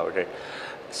brief about it.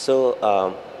 So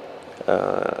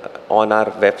on our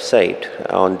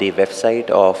website, on the website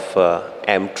of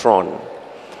Amtron,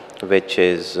 which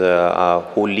is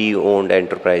wholly owned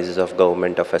enterprises of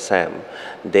Government of Assam,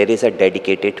 there is a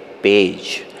dedicated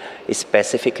page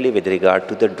specifically with regard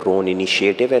to the drone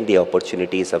initiative and the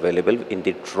opportunities available in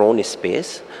the drone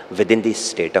space within the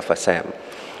state of Assam.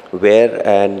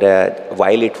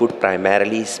 While it would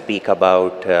primarily speak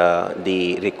about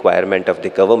the requirement of the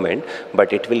government,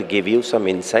 but it will give you some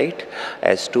insight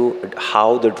as to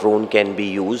how the drone can be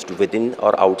used within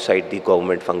or outside the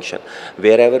government function.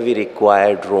 Wherever we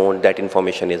require drone, that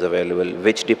information is available.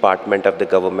 Which department of the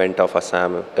government of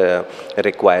Assam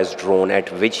requires drone at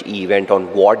which event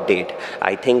on what date.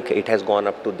 I think it has gone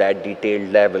up to that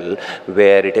detailed level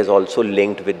where it is also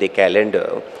linked with the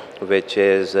calendar, which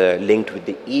is linked with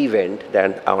the event.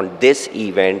 Then on this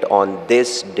event, on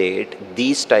this date,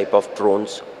 these type of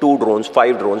drones, 2 drones,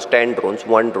 5 drones, 10 drones,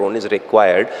 1 drone is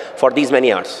required for these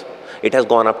many hours. It has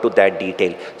gone up to that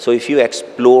detail. So if you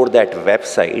explore that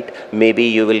website, maybe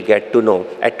you will get to know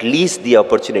at least the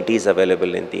opportunities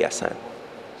available in the Assam.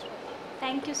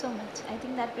 Thank you so much. I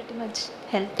think that pretty much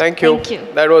helped. Thank you. Thank you.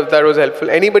 That was helpful.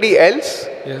 Anybody else?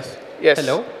 Yes. Yes.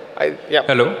 Hello. Yeah.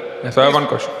 Hello. Yes, I have one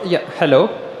question. Yeah.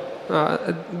 Hello.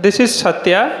 This is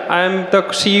Satya. I am the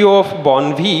CEO of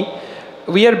Bonvi.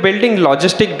 We are building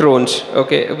logistic drones.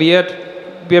 Okay, we are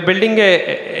building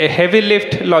a heavy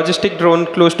lift logistic drone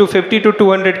close to 50 to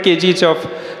 200 kgs of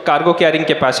cargo carrying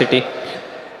capacity.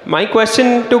 My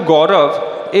question to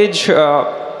Gaurav is,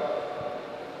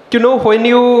 when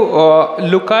you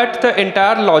look at the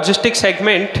entire logistic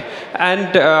segment,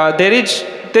 and there is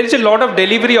a lot of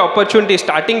delivery opportunity,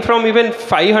 starting from even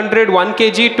 500, 1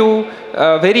 kg to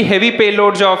very heavy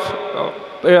payloads of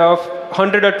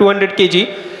 100 or 200 kg.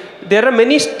 There are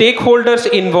many stakeholders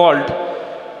involved.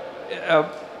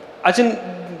 As in,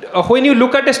 when you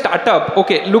look at a startup,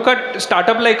 look at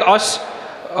startup like us,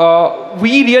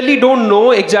 we really don't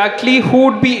know exactly who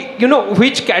would be,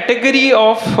 which category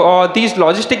of these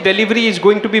logistic delivery is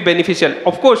going to be beneficial.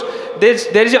 Of course,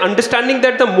 there is an understanding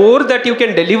that the more that you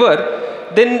can deliver,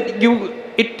 then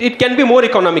it can be more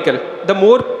economical. The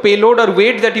more payload or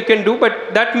weight that you can do,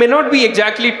 but that may not be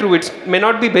exactly true. It may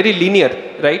not be very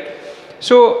linear, right?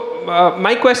 So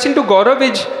my question to Gaurav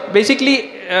is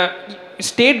basically,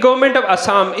 state government of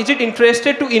Assam, is it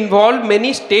interested to involve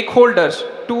many stakeholders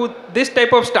to this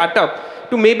type of startup?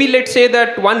 To maybe, let's say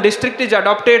that one district is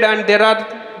adopted and there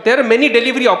are many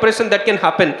delivery operations that can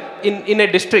happen in a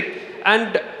district.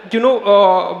 And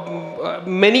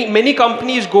many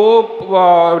companies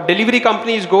go, delivery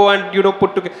companies go and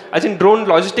put together, as in drone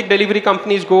logistic delivery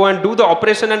companies go and do the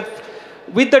operation, and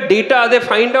with the data, they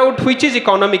find out which is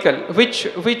economical, which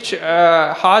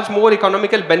has more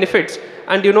economical benefits,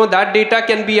 and that data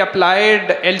can be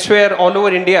applied elsewhere all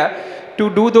over India to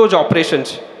do those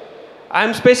operations. I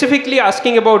am specifically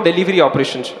asking about delivery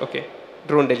operations. Okay,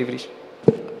 drone deliveries.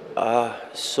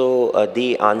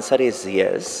 The answer is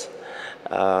yes.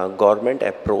 Government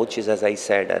approach is, as I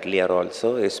said earlier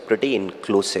also, is pretty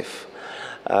inclusive.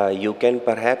 You can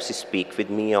perhaps speak with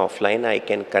me offline. I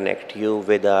can connect you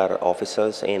with our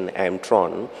officers in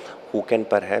Amtron who can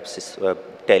perhaps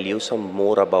tell you some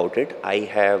more about it. I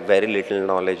have very little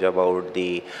knowledge about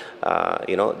the,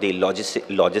 the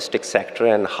logistics sector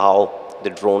and how the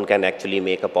drone can actually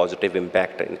make a positive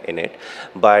impact in it.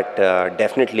 But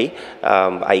definitely,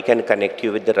 I can connect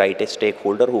you with the right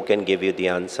stakeholder who can give you the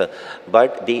answer.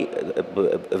 But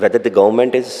whether the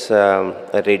government is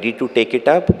ready to take it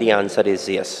up, the answer is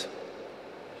yes.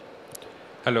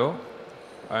 Hello,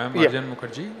 I am Arjun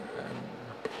Mukherjee.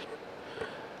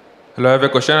 Hello, I have a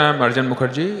question. I am Arjun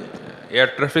Mukherjee, air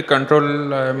traffic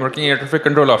control. I am working air traffic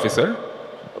control officer.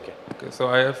 Okay, so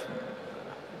I have.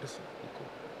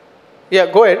 Yeah,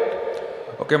 go ahead.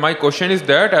 Okay, my question is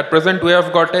that at present we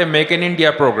have got a Make in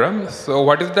India program. So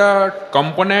what is the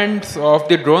components of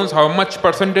the drones? How much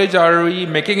percentage are we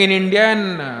making in India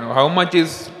and how much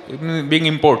is being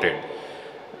imported?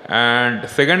 And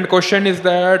second question is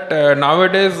that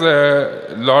nowadays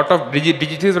a lot of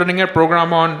DGC is running a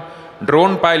program on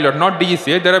drone pilot, not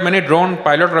DGCA. There are many drone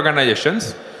pilot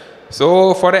organizations.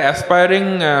 So for an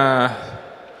aspiring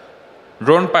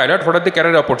drone pilot, what are the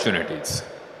career opportunities?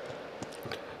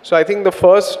 So I think the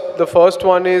first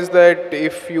one is that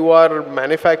if you are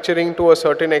manufacturing to a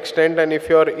certain extent and if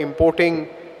you are importing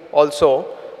also,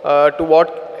 to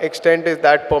what extent is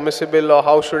that permissible or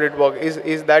how should it work?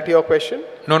 Is that your question?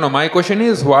 No, my question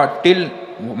is what is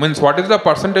the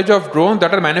percentage of drones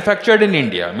that are manufactured in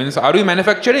India? Means are we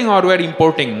manufacturing or we are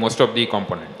importing most of the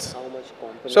components?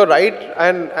 So right,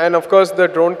 and of course the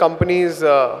drone companies,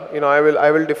 I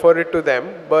will defer it to them.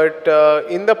 But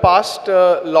in the past,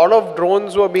 a lot of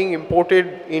drones were being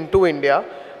imported into India,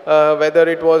 whether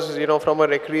it was from a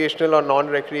recreational or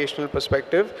non-recreational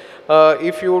perspective.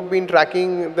 If you've been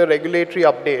tracking the regulatory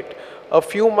update, a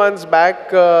few months back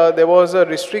there was a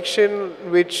restriction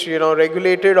which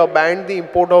regulated or banned the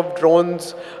import of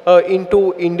drones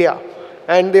into India.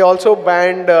 And they also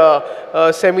banned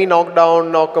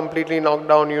semi-knockdown or completely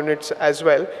knockdown units as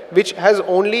well, which has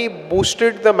only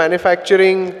boosted the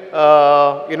manufacturing,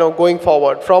 going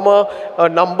forward. From a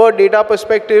number data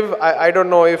perspective, I don't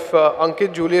know if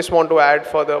Ankit, Julius want to add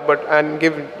further, and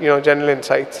give general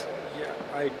insights. Yeah,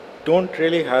 I don't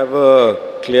really have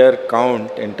a clear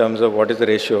count in terms of what is the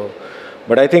ratio.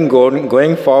 But I think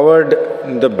going forward,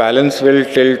 the balance will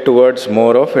tilt towards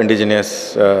more of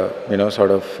indigenous,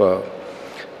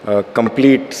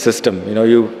 complete system.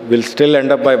 You will still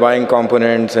end up by buying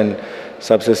components and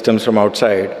subsystems from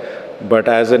outside, but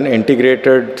as an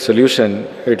integrated solution,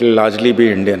 it will largely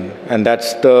be Indian. And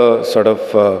that's the sort of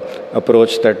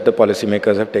approach that the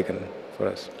policymakers have taken for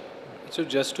us. So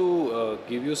just to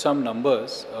give you some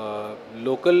numbers,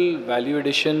 local value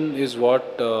addition is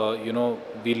what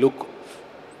we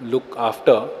look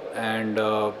after, and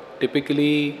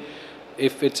typically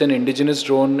if it's an indigenous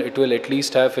drone, it will at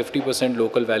least have 50%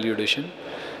 local value addition.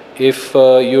 If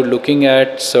you're looking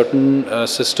at certain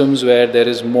systems where there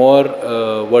is more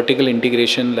vertical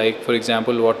integration, like for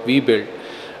example what we build,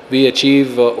 we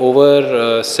achieve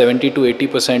over 70 to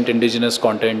 80% indigenous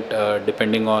content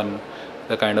depending on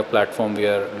the kind of platform we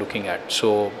are looking at.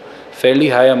 So fairly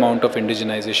high amount of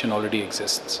indigenization already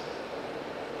exists.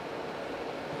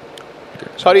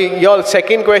 Sorry, your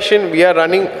second question, we are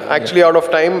running actually out of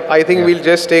time. I think we'll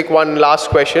just take one last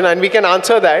question and we can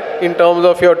answer that in terms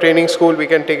of your training school. We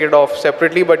can take it off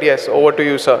separately, but yes, over to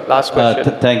you, sir. Last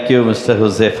question. Thank you, Mr.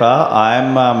 Huzefa.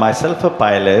 I'm myself a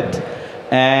pilot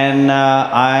and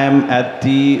I'm at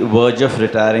the verge of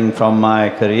retiring from my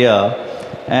career.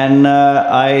 And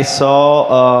I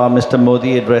saw Mr.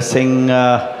 Modi addressing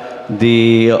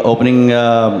the opening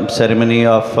ceremony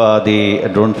of the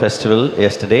drone festival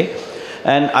yesterday.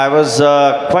 And I was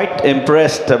quite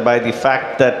impressed by the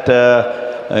fact that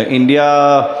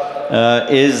India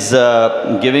is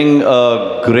giving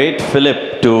a great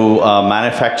fillip to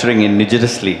manufacturing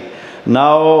indigenously.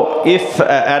 Now, if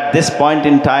at this point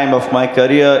in time of my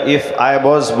career, if I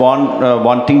was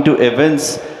wanting to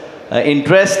evince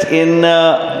interest in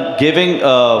giving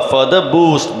a further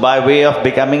boost by way of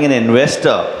becoming an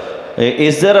investor,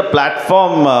 is there a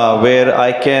platform where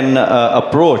I can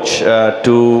approach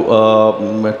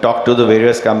to talk to the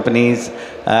various companies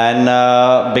and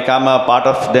become a part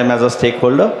of them as a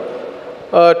stakeholder?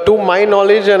 To my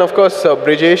knowledge, and of course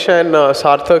Brijesh and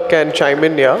Sarthak can chime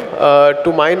in here,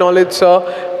 to my knowledge, sir,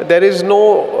 there is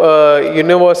no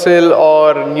universal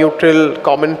or neutral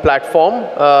common platform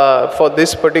for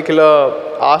this particular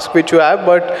ask which you have,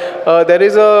 but there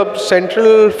is a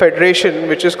central federation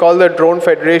which is called the Drone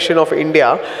Federation of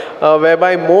India,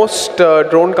 whereby most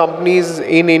drone companies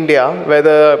in India,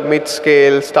 whether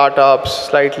mid-scale, startups,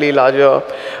 slightly larger,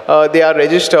 they are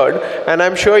registered, and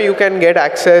I'm sure you can get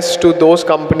access to those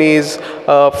companies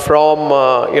from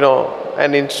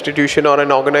an institution or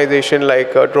an organization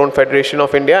like Drone Federation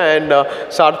of India, and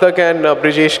Sarthak and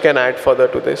Brijesh can add further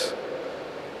to this.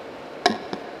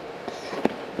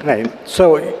 Right.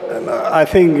 So I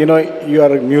think you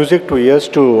are music to ears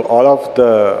to all of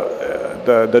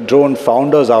the drone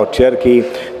founders out here.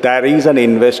 There is an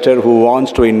investor who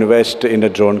wants to invest in a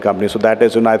drone company. So that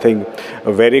is, I think,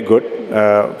 very good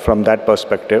from that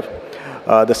perspective.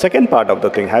 The second part of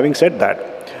the thing, having said that,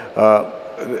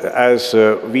 as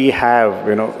we have,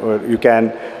 you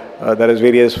can, there is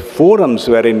various forums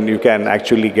wherein you can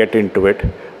actually get into it.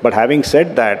 But having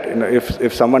said that,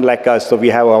 if someone like us, so we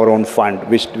have our own fund,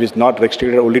 which is not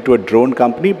restricted only to a drone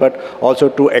company, but also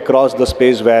to across the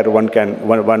space where one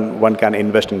can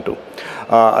invest into.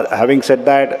 Having said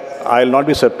that, I'll not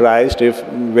be surprised if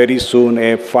very soon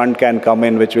a fund can come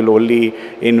in which will only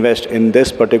invest in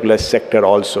this particular sector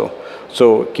also.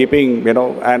 So keeping,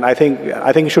 and I think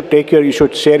you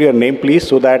should share your name, please,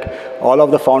 so that all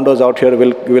of the founders out here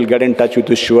will get in touch with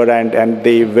you, sure, and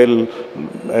they will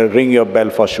ring your bell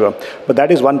for sure. But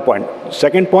that is one point.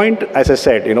 Second point, as I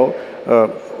said,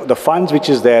 the funds which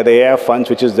is there, the AF funds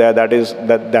which is there, that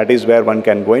is where one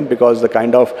can go in, because the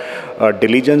kind of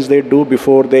diligence they do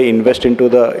before they invest into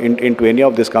any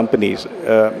of these companies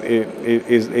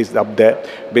is up there.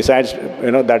 Besides,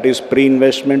 that is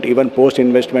pre-investment, even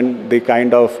post-investment, the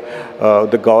kind of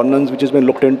the governance which has been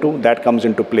looked into, that comes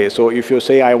into play. So if you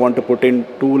say I want to put in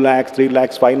 2 lakhs, 3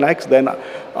 lakhs, 5 lakhs, then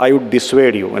I would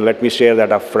dissuade you, and let me share that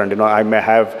upfront. I may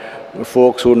have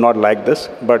folks who not like this,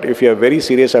 but if you are very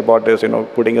serious about this,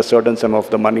 putting a certain sum of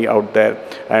the money out there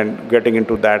and getting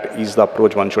into that is the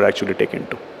approach one should actually take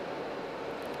into.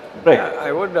 Right.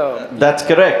 I would. That's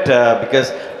correct,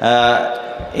 because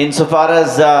insofar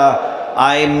as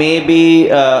I may be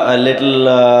a little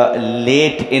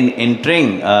late in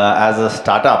entering as a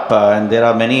startup, and there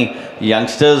are many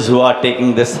youngsters who are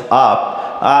taking this up.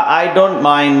 I don't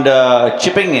mind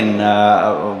chipping in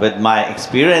with my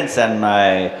experience and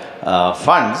my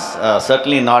funds,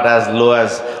 certainly not as low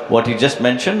as what you just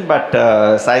mentioned, but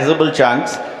sizable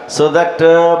chunks, so that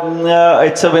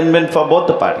it's a win-win for both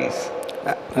the parties.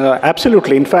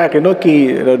 Absolutely. In fact,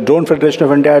 Drone Federation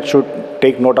of India should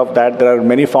take note of that. There are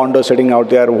many founders sitting out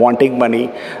there wanting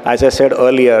money. As I said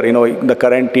earlier, in the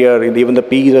current year, even the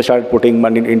PEs have started putting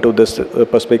money into this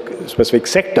specific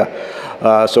sector.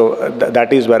 So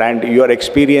that is where, and your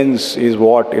experience is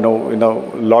what, a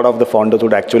lot of the founders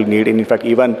would actually need. And in fact,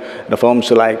 even the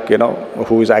firms like,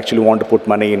 who is actually want to put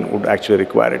money in would actually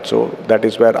require it. So that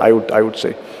is where I would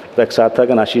say. Like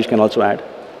Sarthak and Ashish can also add.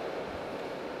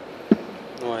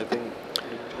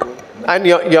 And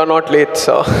you're not late,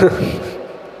 sir.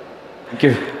 Thank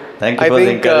you. Thank you for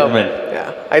the encouragement.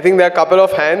 I think there are a couple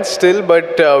of hands still,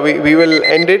 but we will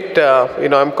end it.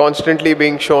 I'm constantly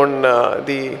being shown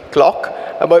the clock.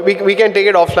 But we can take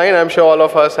it offline. I'm sure all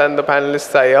of us and the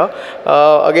panelists are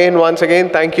here. Once again,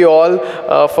 thank you all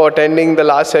for attending the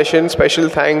last session. Special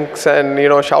thanks and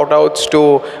shout outs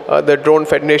to the Drone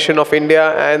Federation of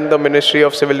India and the Ministry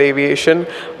of Civil Aviation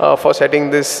for setting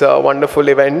this wonderful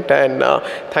event. And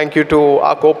thank you to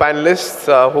our co-panelists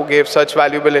who gave such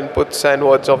valuable inputs and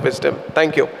words of wisdom.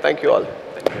 Thank you. Thank you all.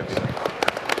 Thank you.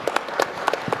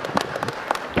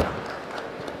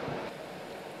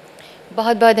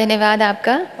 बहुत बहुत धन्यवाद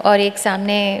आपका, और एक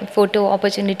सामने photo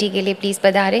opportunity के लिए please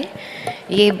पधारें।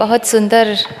 ये बहुत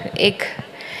सुंदर एक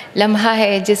लम्हा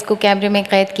है जिसको कैमरे में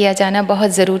कैद किया जाना बहुत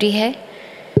ज़रूरी है।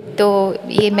 तो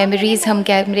ये मेमोरीज़ हम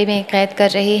कैमरे में कैद कर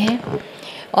रहे हैं।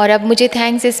 और अब मुझे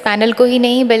थैंक्स इस पैनल को ही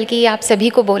नहीं बल्कि आप सभी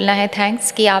को बोलना है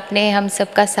थैंक्स कि आपने हम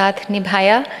सबका साथ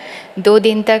निभाया 2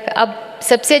 दिन तक। अब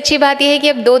सबसे अच्छी बात यह है कि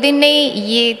अब 2 दिन नहीं,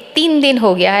 ये 3 दिन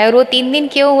हो गया है। और वो 3 दिन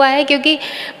क्यों हुआ है? क्योंकि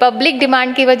पब्लिक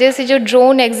डिमांड की वजह से जो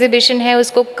ड्रोन एग्जीबिशन है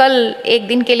उसको कल 1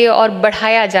 दिन के लिए और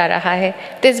बढ़ाया जा रहा है।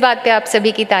 तो इस बात पे आप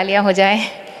सभी की तालियां हो जाएं।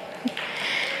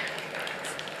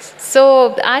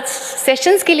 आज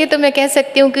सेशंस के लिए तो मैं कह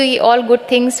सकती हूँ कि all good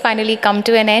things finally come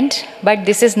to N and, but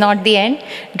this is not the end.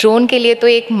 Drone के लिए तो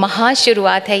एक महा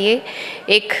शुरुआत है, ये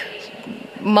एक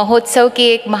महोत्सव की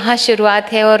एक महा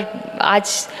शुरुआत है। और आज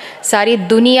सारी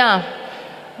दुनिया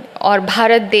और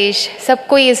भारत देश सब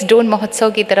कोई इस ड्रोन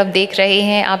महोत्सव की तरफ देख रहे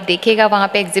हैं। आप देखिएगा वहाँ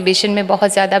पे एग्जीबिशन में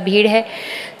बहुत ज़्यादा भीड़ है।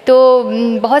 तो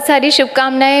बहुत सारी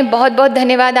शुभकामनाएं, बहुत बहुत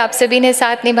धन्यवाद, आप सभी ने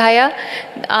साथ निभाया।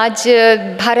 आज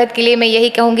भारत के लिए मैं यही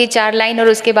कहूँगी 4 लाइन और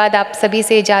उसके बाद आप सभी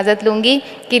से इजाज़त लूँगी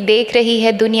कि देख रही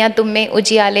है दुनिया तुम में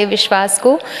उजियाले विश्वास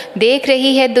को, देख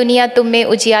रही है दुनिया तुम में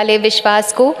उजियाले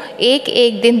विश्वास को, एक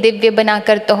एक दिन दिव्य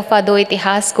बनाकर तोहफा दो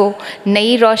इतिहास को,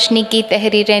 नई रोशनी की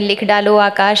तहरीरें लिख डालो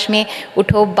आकाश में,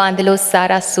 उठो बांध लो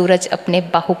सारा सूरज अपने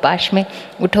बाहुपाश में,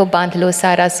 उठो बांध लो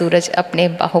सारा सूरज अपने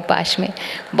बाहुपाश में।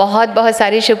 बहुत बहुत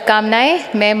सारी शुभकामनाएं।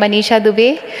 मैं मनीषा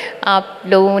दुबे, आप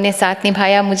लोगों ने साथ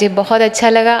निभाया, मुझे बहुत अच्छा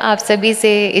लगा। आप सभी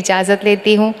से इजाज़त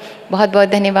लेती हूँ। बहुत बहुत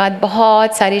धन्यवाद,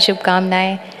 बहुत सारी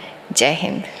शुभकामनाएं। जय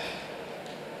हिंद।